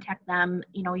you contact them,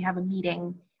 you know, you have a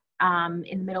meeting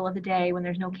in the middle of the day when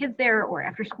there's no kids there, or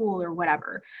after school or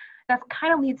whatever. That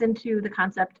kind of leads into the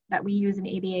concept that we use in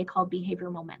ABA called behavior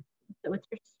momentum. So it's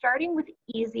you're starting with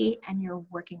easy and you're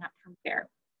working up from there.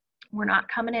 We're not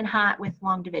coming in hot with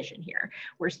long division here.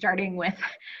 We're starting with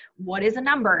what is a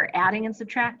number, adding and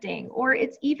subtracting, or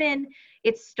it's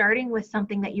starting with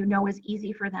something that you know is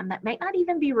easy for them that might not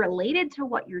even be related to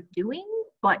what you're doing,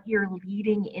 but you're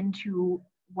leading into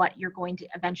what you're going to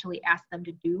eventually ask them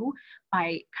to do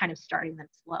by kind of starting them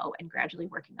slow and gradually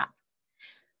working up.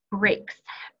 Breaks.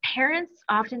 Parents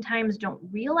oftentimes don't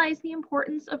realize the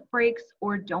importance of breaks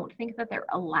or don't think that they're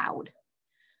allowed.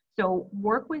 So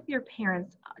work with your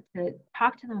parents to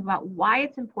talk to them about why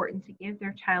it's important to give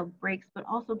their child breaks, but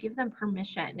also give them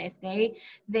permission. If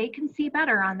they can see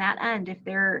better on that end, if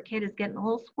their kid is getting a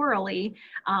little squirrely.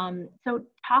 So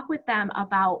talk with them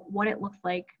about what it looks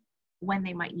like when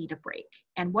they might need a break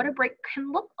and what a break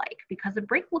can look like, because a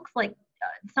break looks like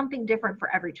something different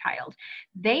for every child.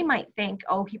 They might think,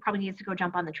 oh, he probably needs to go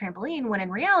jump on the trampoline, when in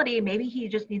reality, maybe he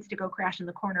just needs to go crash in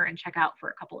the corner and check out for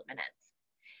a couple of minutes.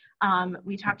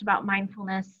 We talked about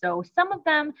mindfulness. So some of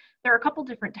them, there are a couple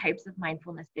different types of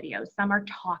mindfulness videos. Some are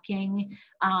talking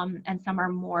and some are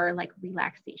more like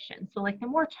relaxation. So like the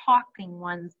more talking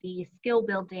ones, the skill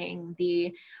building,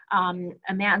 the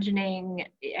imagining,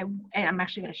 and I'm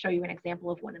actually going to show you an example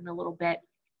of one in a little bit.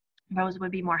 Those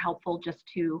would be more helpful just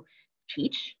to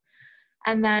teach.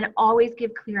 And then always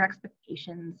give clear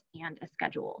expectations and a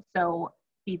schedule. So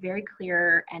be very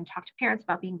clear and talk to parents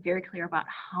about being very clear about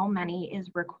how many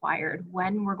is required,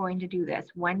 when we're going to do this,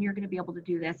 when you're going to be able to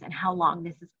do this, and how long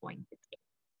this is going to take.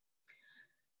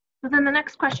 So then the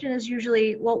next question is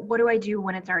usually, well, what do I do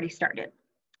when it's already started?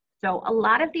 So a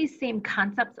lot of these same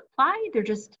concepts apply, they're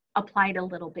just applied a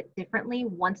little bit differently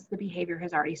once the behavior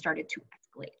has already started to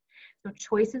escalate. So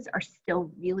choices are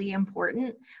still really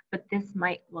important, but this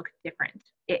might look different.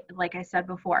 Like I said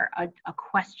before, a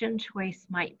question choice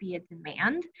might be a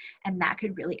demand, and that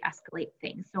could really escalate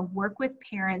things. So work with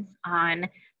parents on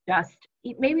just,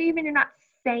 maybe even you're not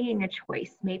saying a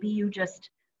choice, maybe you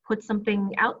just put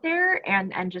something out there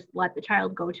and just let the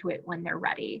child go to it when they're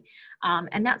ready.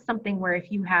 And that's something where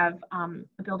if you have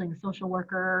a building social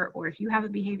worker, or if you have a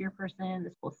behavior person,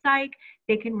 the school psych,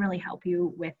 they can really help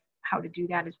you with how to do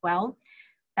that as well.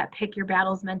 That pick your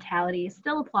battles mentality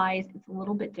still applies. It's a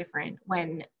little bit different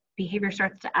when behavior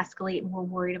starts to escalate and we're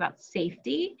worried about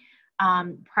safety.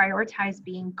 Prioritize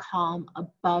being calm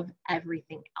above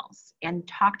everything else, and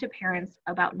talk to parents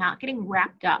about not getting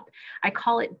wrapped up. I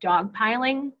call it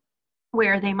dogpiling,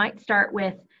 where they might start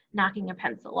with knocking a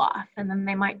pencil off, and then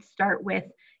they might start with,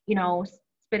 you know,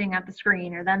 spitting at the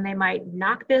screen, or then they might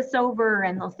knock this over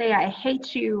and they'll say, I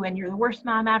hate you and you're the worst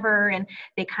mom ever. And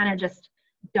they kind of just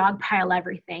dogpile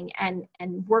everything, and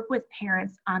work with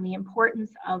parents on the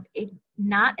importance of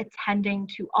not attending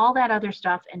to all that other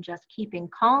stuff and just keeping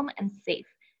calm and safe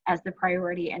as the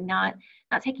priority, and not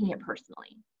taking it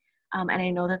personally. And I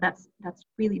know that that's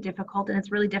really difficult, and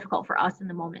it's really difficult for us in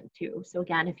the moment too. So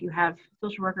again, if you have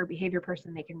social worker, behavior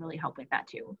person, they can really help with that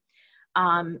too.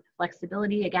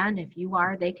 Flexibility, again, if you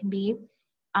are, they can be.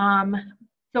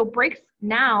 So breaks,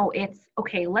 now it's,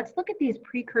 okay, let's look at these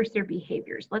precursor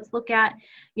behaviors. Let's look at,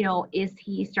 you know, is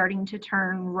he starting to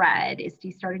turn red? Is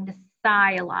he starting to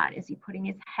sigh a lot? Is he putting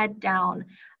his head down?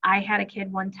 I had a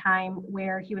kid one time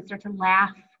where he would start to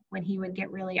laugh when he would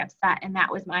get really upset. And that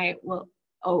was my, well,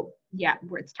 oh yeah,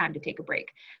 where it's time to take a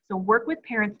break. So work with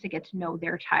parents to get to know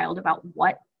their child about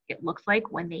what it looks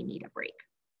like when they need a break.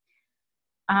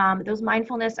 Those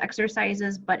mindfulness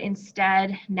exercises, but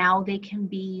instead now they can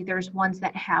be, there's ones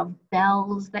that have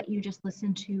bells that you just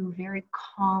listen to, very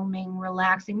calming,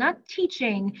 relaxing, not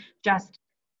teaching, just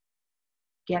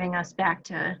getting us back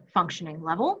to functioning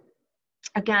level.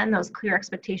 Again, those clear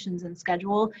expectations and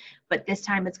schedule, but this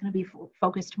time it's going to be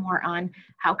focused more on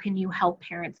how can you help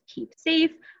parents keep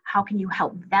safe? How can you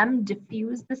help them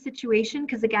diffuse the situation?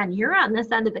 Because again, you're on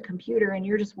this end of the computer and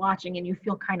you're just watching and you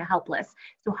feel kind of helpless.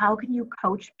 So how can you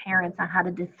coach parents on how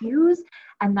to diffuse?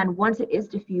 And then once it is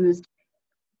diffused,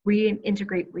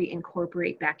 reintegrate,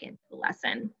 reincorporate back into the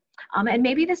lesson. And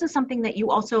maybe this is something that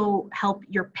you also help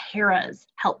your paras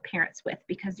help parents with,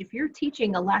 because if you're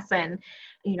teaching a lesson,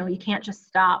 you know, you can't just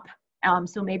stop.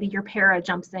 So maybe your para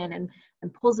jumps in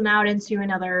and pulls them out into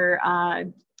another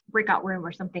breakout room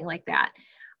or something like that.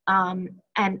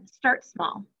 And start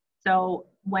small. So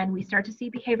when we start to see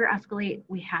behavior escalate,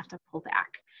 we have to pull back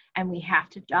and we have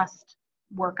to just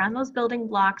work on those building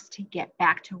blocks to get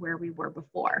back to where we were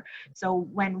before. So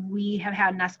when we have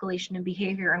had an escalation in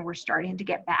behavior and we're starting to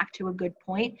get back to a good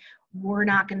point, we're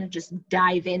not going to just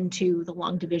dive into the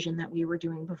long division that we were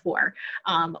doing before.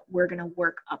 We're going to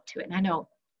work up to it. And I know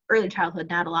early childhood,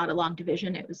 not a lot of long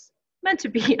division. It was meant to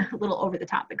be a little over the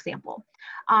top example.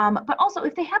 But also,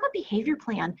 if they have a behavior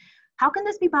plan, how can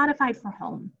this be modified for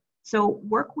home? So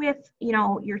work with,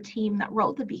 your team that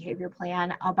wrote the behavior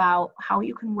plan about how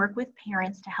you can work with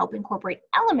parents to help incorporate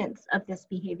elements of this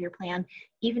behavior plan,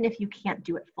 even if you can't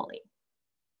do it fully.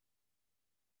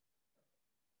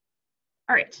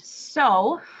 All right,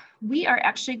 so we are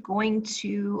actually going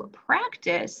to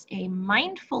practice a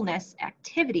mindfulness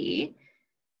activity.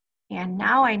 And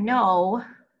now I know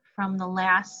from the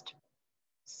last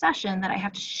session that I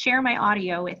have to share my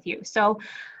audio with you. So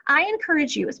I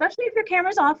encourage you, especially if your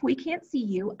camera's off, we can't see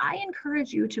you, I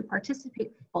encourage you to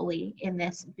participate fully in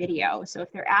this video. So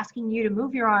if they're asking you to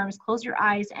move your arms, close your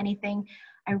eyes, anything,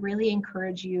 I really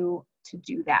encourage you to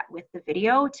do that with the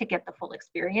video to get the full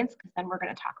experience, because then we're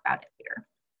going to talk about it here.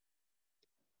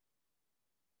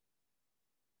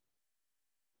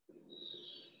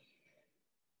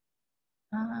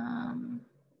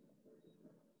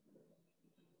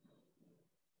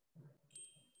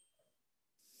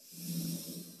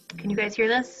 Can you guys hear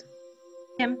this,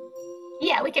 Kim?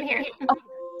 Yeah, we can hear you. Oh,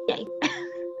 yay.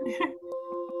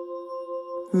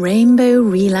 Rainbow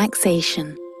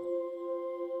relaxation.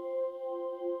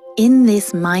 In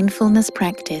this mindfulness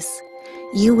practice,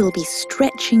 you will be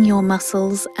stretching your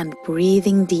muscles and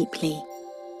breathing deeply.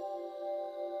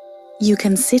 You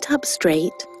can sit up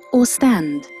straight or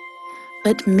stand,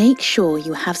 but make sure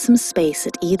you have some space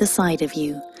at either side of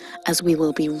you, as we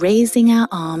will be raising our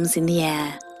arms in the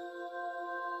air.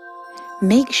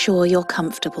 Make sure you're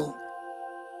comfortable.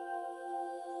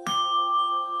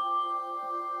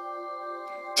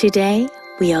 Today,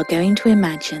 we are going to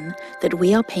imagine that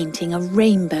we are painting a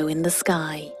rainbow in the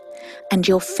sky, and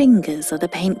your fingers are the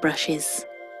paintbrushes.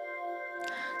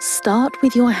 Start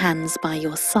with your hands by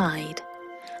your side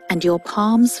and your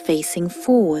palms facing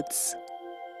forwards.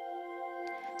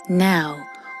 Now,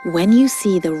 when you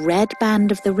see the red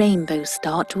band of the rainbow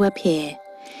start to appear,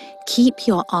 keep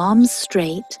your arms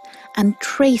straight and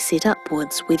trace it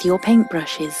upwards with your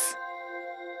paintbrushes.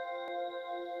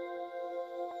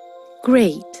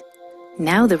 Great!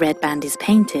 Now the red band is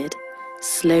painted,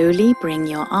 slowly bring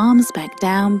your arms back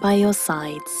down by your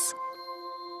sides.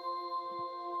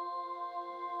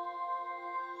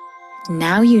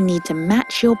 Now you need to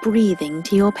match your breathing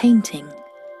to your painting.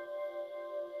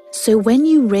 So when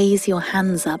you raise your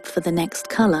hands up for the next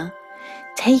colour,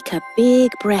 take a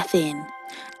big breath in,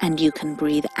 and you can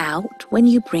breathe out when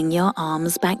you bring your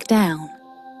arms back down.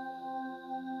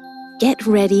 Get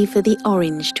ready for the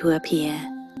orange to appear.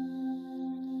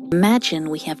 Imagine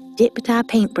we have dipped our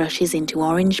paintbrushes into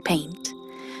orange paint.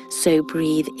 So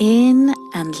breathe in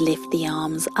and lift the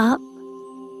arms up,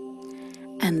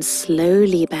 and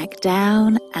slowly back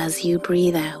down as you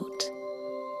breathe out.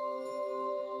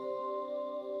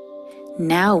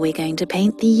 Now we're going to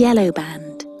paint the yellow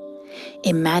band.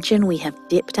 Imagine we have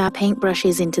dipped our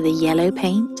paintbrushes into the yellow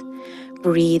paint.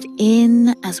 Breathe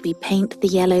in as we paint the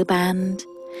yellow band,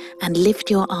 and lift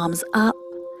your arms up.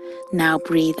 Now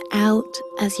breathe out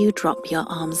as you drop your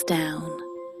arms down.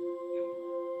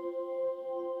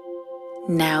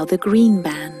 Now the green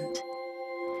band.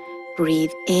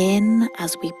 Breathe in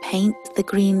as we paint the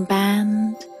green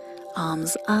band,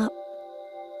 arms up,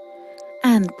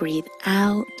 and breathe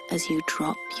out as you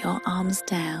drop your arms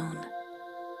down.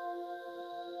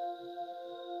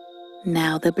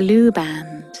 Now the blue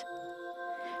band.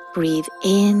 Breathe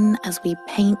in as we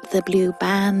paint the blue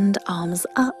band, arms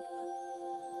up,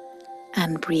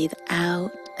 and breathe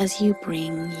out as you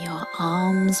bring your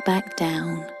arms back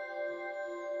down.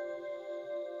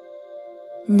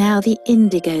 Now the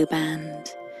indigo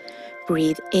band.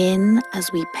 Breathe in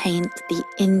as we paint the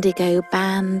indigo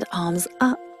band, arms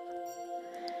up,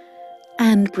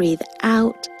 and breathe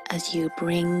out as you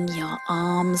bring your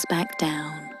arms back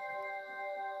down.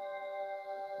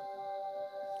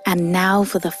 And now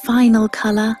for the final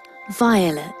colour,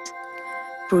 violet.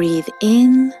 Breathe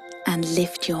in and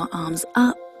lift your arms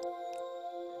up,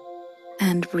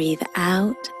 and breathe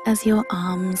out as your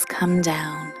arms come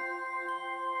down.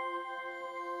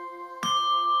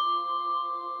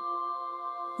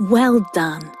 Well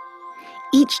done!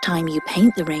 Each time you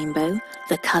paint the rainbow,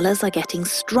 the colours are getting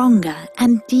stronger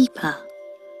and deeper.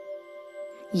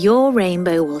 Your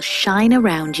rainbow will shine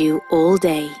around you all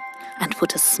day and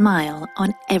put a smile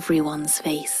on everyone's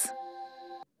face.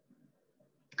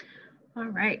 All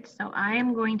right, so I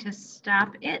am going to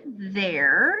stop it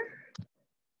there.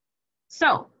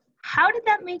 So how did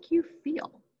that make you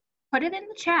feel? Put it in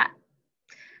the chat.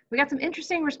 We got some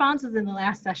interesting responses in the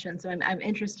last session, so I'm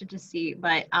interested to see,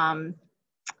 but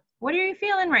what are you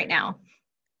feeling right now?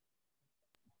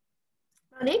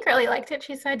 Monique really liked it.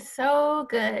 She said, so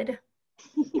good.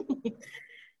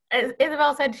 As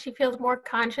Isabel said, she feels more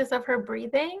conscious of her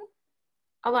breathing.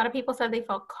 A lot of people said they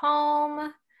felt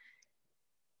calm,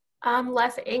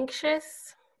 less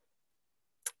anxious.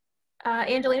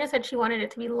 Angelina said she wanted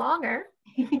it to be longer.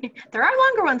 There are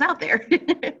longer ones out there.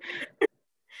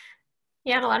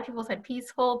 Yeah, and a lot of people said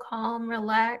peaceful, calm,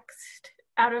 relaxed,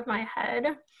 out of my head.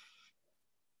 It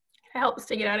helps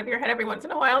to get out of your head every once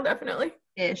in a while, definitely.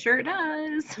 It sure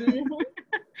does.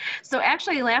 So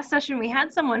actually last session we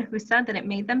had someone who said that it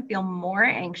made them feel more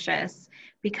anxious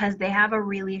because they have a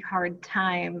really hard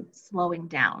time slowing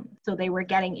down. So they were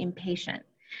getting impatient.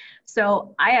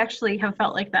 So I actually have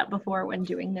felt like that before when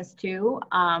doing this too.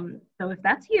 So if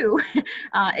that's you,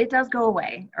 it does go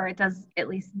away, or it does at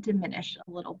least diminish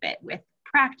a little bit with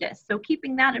practice. So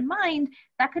keeping that in mind,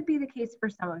 that could be the case for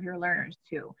some of your learners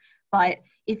too. But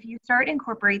if you start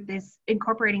incorporating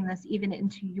this even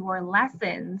into your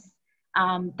lessons,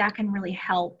 that can really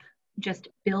help just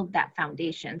build that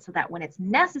foundation so that when it's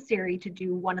necessary to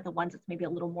do one of the ones that's maybe a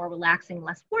little more relaxing,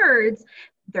 less words,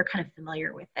 they're kind of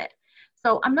familiar with it.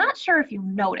 So I'm not sure if you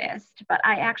noticed, but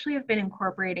I actually have been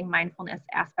incorporating mindfulness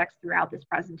aspects throughout this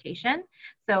presentation.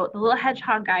 So the little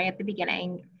hedgehog guy at the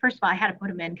beginning, first of all, I had to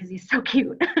put him in because he's so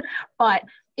cute, but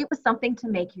it was something to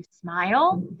make you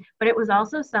smile, but it was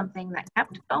also something that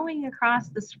kept going across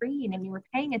the screen and you were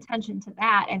paying attention to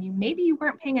that, and maybe you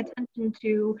weren't paying attention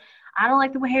to, I don't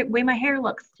like the way my hair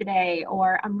looks today,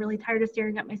 or I'm really tired of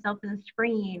staring at myself in the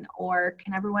screen, or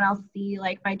can everyone else see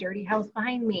like my dirty house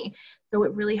behind me? So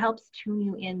it really helps tune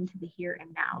you into the here and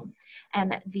now.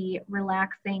 And the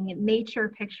relaxing nature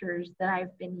pictures that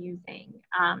I've been using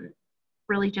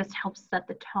really just helps set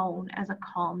the tone as a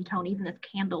calm tone. Even this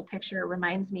candle picture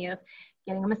reminds me of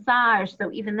getting a massage.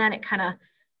 So even then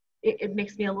it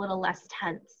makes me a little less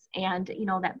tense. And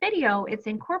that video, it's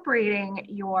incorporating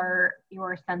your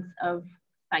sense of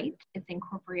sight, it's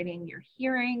incorporating your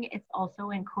hearing, it's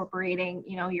also incorporating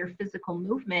your physical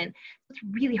movement. It's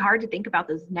really hard to think about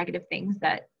those negative things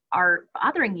that are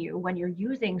bothering you when you're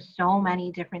using so many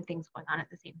different things going on at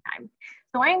the same time.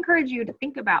 So I encourage you to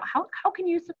think about how can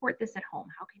you support this at home?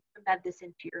 How can you embed this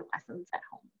into your lessons at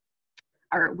home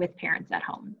or with parents at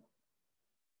home?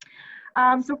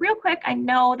 So real quick, I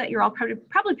know that you're all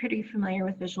probably pretty familiar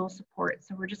with visual support.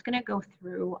 So we're just going to go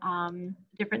through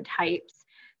different types.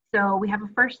 So we have a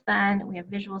first then, we have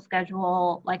visual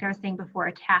schedule, like I was saying before,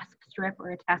 a task strip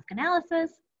or a task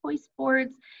analysis, choice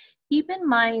boards. Keep in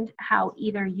mind how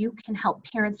either you can help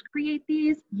parents create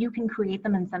these, you can create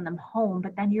them and send them home,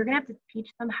 but then you're going to have to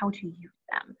teach them how to use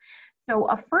them. So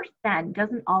a first then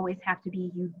doesn't always have to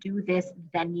be you do this,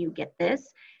 then you get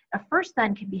this. A first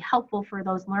then can be helpful for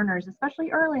those learners, especially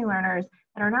early learners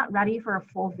that are not ready for a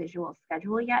full visual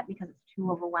schedule yet because it's too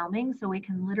overwhelming. So it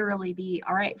can literally be,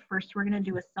 all right, first we're going to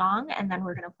do a song and then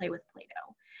we're going to play with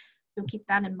Play-Doh. So keep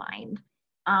that in mind.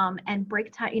 And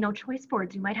break time, choice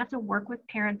boards, you might have to work with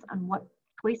parents on what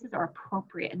choices are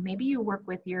appropriate. And maybe you work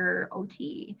with your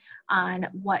OT on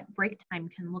what break time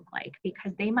can look like,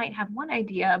 because they might have one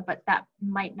idea, but that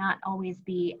might not always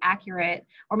be accurate.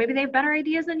 Or maybe they have better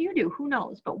ideas than you do, who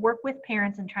knows? But work with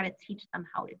parents and try to teach them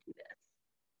how to do this.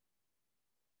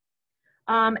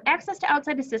 Access to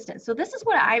outside assistance. So this is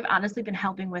what I've honestly been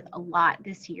helping with a lot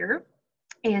this year,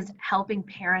 is helping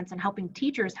parents and helping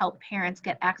teachers help parents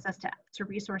get access to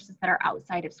resources that are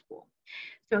outside of school.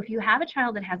 So if you have a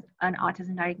child that has an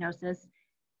autism diagnosis,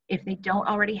 if they don't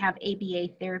already have ABA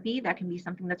therapy, that can be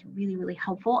something that's really, really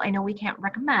helpful. I know we can't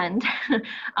recommend,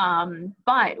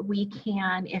 but we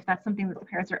can, if that's something that the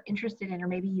parents are interested in, or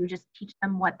maybe you just teach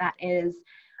them what that is.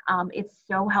 It's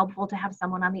so helpful to have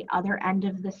someone on the other end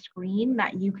of the screen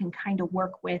that you can kind of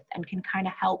work with and can kind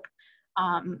of help,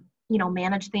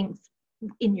 manage things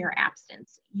in your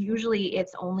absence. Usually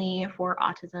it's only for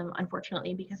autism,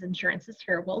 unfortunately, because insurance is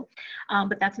terrible,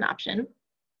 but that's an option.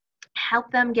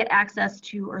 Help them get access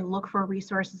to or look for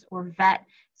resources or vet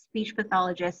speech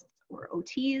pathologists or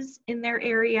OTs in their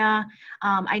area.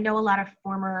 I know a lot of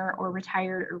former or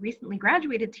retired or recently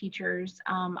graduated teachers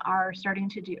are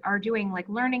doing like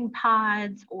learning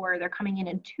pods, or they're coming in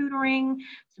and tutoring.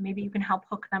 So maybe you can help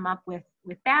hook them up with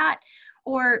that.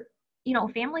 Or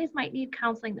families might need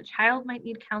counseling, the child might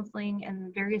need counseling,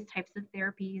 and various types of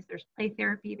therapies. There's play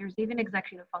therapy, there's even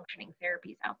executive functioning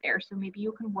therapies out there. So maybe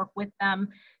you can work with them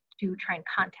to try and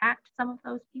contact some of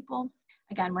those people.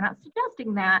 Again, we're not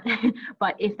suggesting that,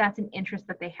 but if that's an interest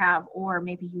that they have, or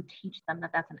maybe you teach them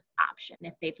that that's an option,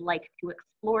 if they'd like to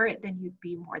explore it, then you'd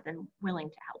be more than willing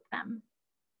to help them.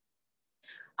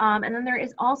 And then there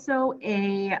is also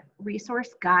a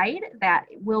resource guide that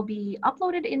will be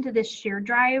uploaded into this shared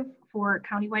drive for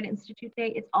Countywide Institute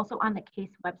Day. It's also on the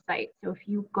CASE website. So if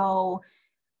you go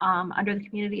under the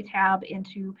community tab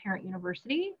into Parent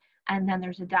University, and then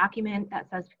there's a document that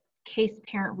says CASE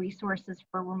Parent Resources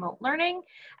for Remote Learning.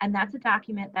 And that's a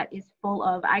document that is full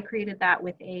of, I created that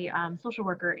with a social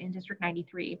worker in District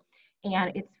 93.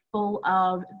 And it's full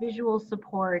of visual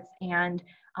supports and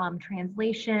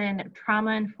translation,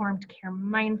 trauma-informed care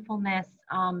mindfulness,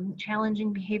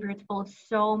 challenging behavior. It's full of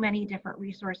so many different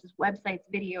resources, websites,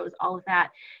 videos, all of that.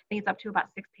 I think it's up to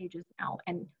about 6 pages now,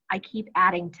 and I keep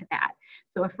adding to that.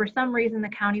 So if for some reason the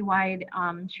countywide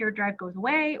shared drive goes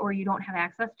away or you don't have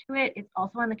access to it, it's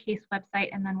also on the CASE website.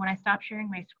 And then when I stop sharing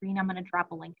my screen, I'm going to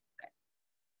drop a link to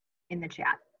it in the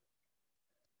chat.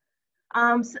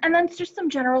 And then just some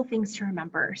general things to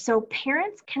remember. So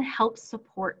parents can help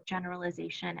support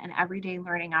generalization and everyday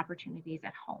learning opportunities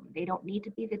at home. They don't need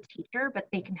to be the teacher, but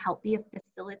they can help be a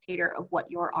facilitator of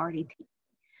what you're already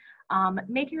teaching.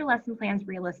 Make your lesson plans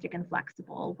realistic and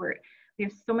flexible. We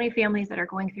have so many families that are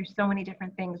going through so many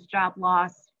different things, job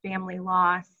loss, family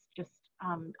loss, just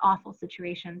awful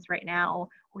situations right now,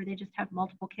 or they just have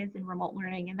multiple kids in remote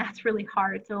learning, and that's really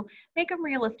hard. So make them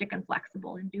realistic and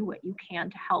flexible and do what you can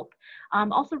to help.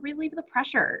 Also relieve the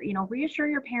pressure, reassure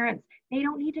your parents they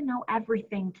don't need to know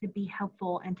everything to be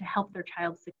helpful and to help their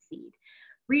child succeed.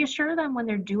 Reassure them when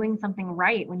they're doing something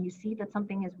right. When you see that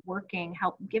something is working,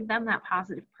 help give them that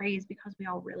positive praise, because we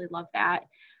all really love that.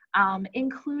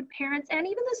 Include parents and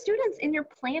even the students in your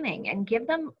planning and give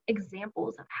them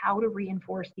examples of how to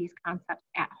reinforce these concepts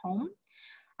at home.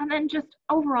 And then just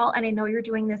overall, and I know you're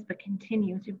doing this, but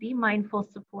continue to be mindful,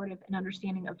 supportive, and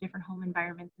understanding of different home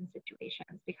environments and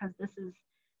situations, because this is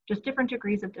just different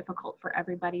degrees of difficult for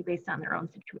everybody based on their own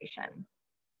situation.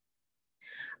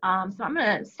 So I'm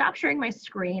going to stop sharing my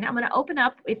screen. I'm going to open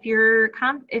up if you're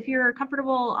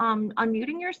comfortable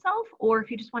unmuting yourself, or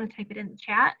if you just want to type it in the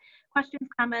chat. Questions,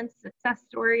 comments, success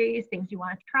stories, things you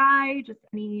want to try, just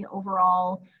any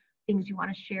overall things you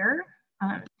want to share.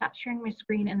 Stop sharing my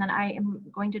screen, and then I am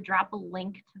going to drop a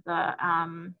link to the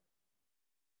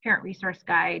parent resource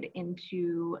guide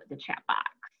into the chat box.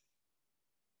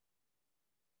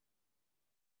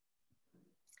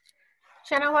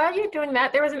 Jenna, while you're doing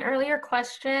that, there was an earlier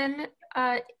question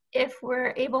if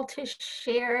we're able to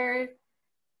share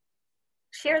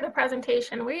the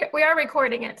presentation. We are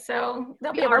recording it, so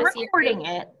they'll be able to see it. We are recording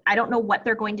it. I don't know what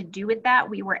they're going to do with that.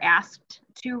 We were asked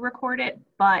to record it,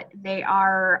 but they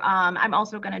are, I'm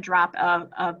also going to drop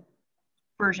a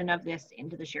version of this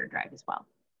into the shared drive as well,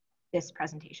 this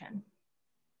presentation.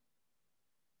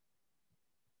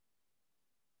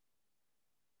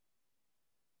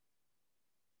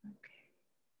 Okay.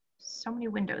 So many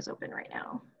windows open right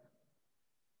now.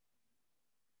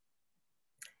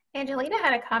 Angelina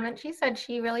had a comment. She said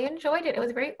she really enjoyed it. It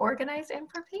was very organized and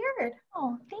prepared.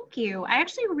 Oh, thank you. I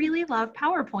actually really love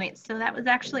PowerPoint, so that was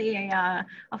actually a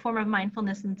form of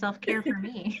mindfulness and self-care for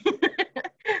me.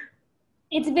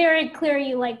 It's very clear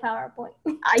you like PowerPoint.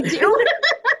 I do.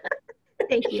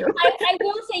 Thank you. I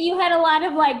will say you had a lot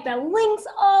of like the links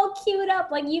all queued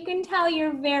up. Like you can tell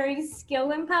you're very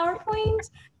skilled in PowerPoint.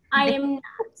 I am not.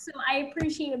 So I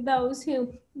appreciate those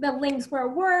who the links were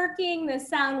working, the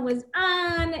sound was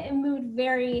on, it moved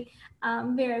very,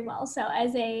 very well. So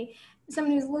as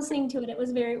someone who's listening to it, it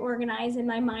was very organized and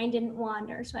my mind didn't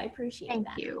wander. So I appreciate that.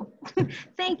 Thank you.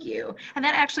 Thank you. And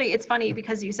that actually, it's funny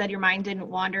because you said your mind didn't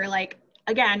wander. Like,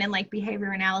 again, in like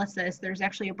behavior analysis, there's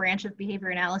actually a branch of behavior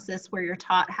analysis where you're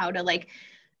taught how to like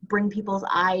bring people's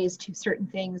eyes to certain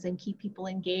things and keep people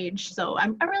engaged. So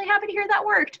I'm really happy to hear that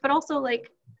worked, but also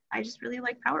like, I just really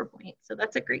like PowerPoint. So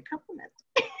that's a great compliment.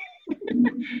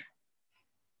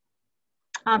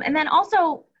 And then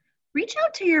also reach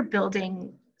out to your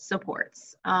building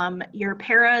supports. Your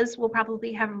paras will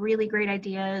probably have really great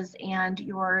ideas, and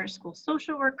your school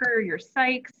social worker, your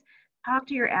psychs, talk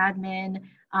to your admin.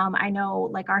 I know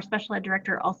like our special ed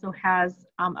director also has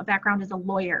a background as a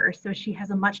lawyer, so she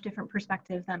has a much different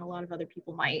perspective than a lot of other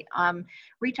people might.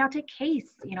 Reach out to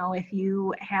CASE, if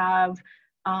you have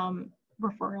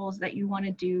referrals that you want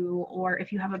to do, or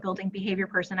if you have a building behavior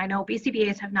person. I know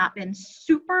BCBAs have not been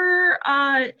super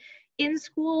in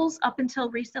schools up until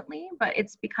recently, but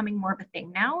it's becoming more of a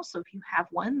thing now. So if you have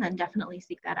one, then definitely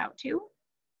seek that out too.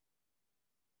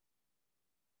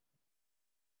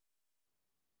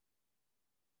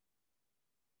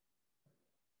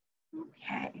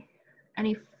 Okay,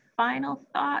 any final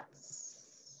thoughts?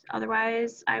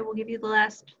 Otherwise, I will give you the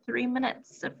last 3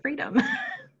 minutes of freedom.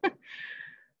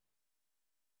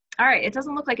 All right, it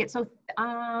doesn't look like it. So,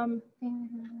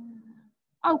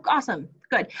 oh, awesome,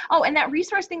 good. Oh, and that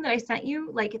resource thing that I sent you,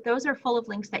 like those are full of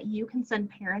links that you can send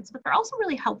parents, but they're also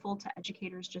really helpful to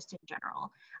educators just in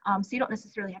general. So you don't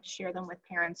necessarily have to share them with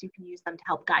parents. You can use them to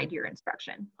help guide your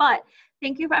instruction. But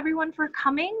thank you everyone for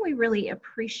coming. We really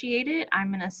appreciate it.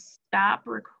 I'm gonna stop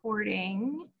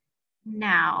recording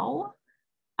now.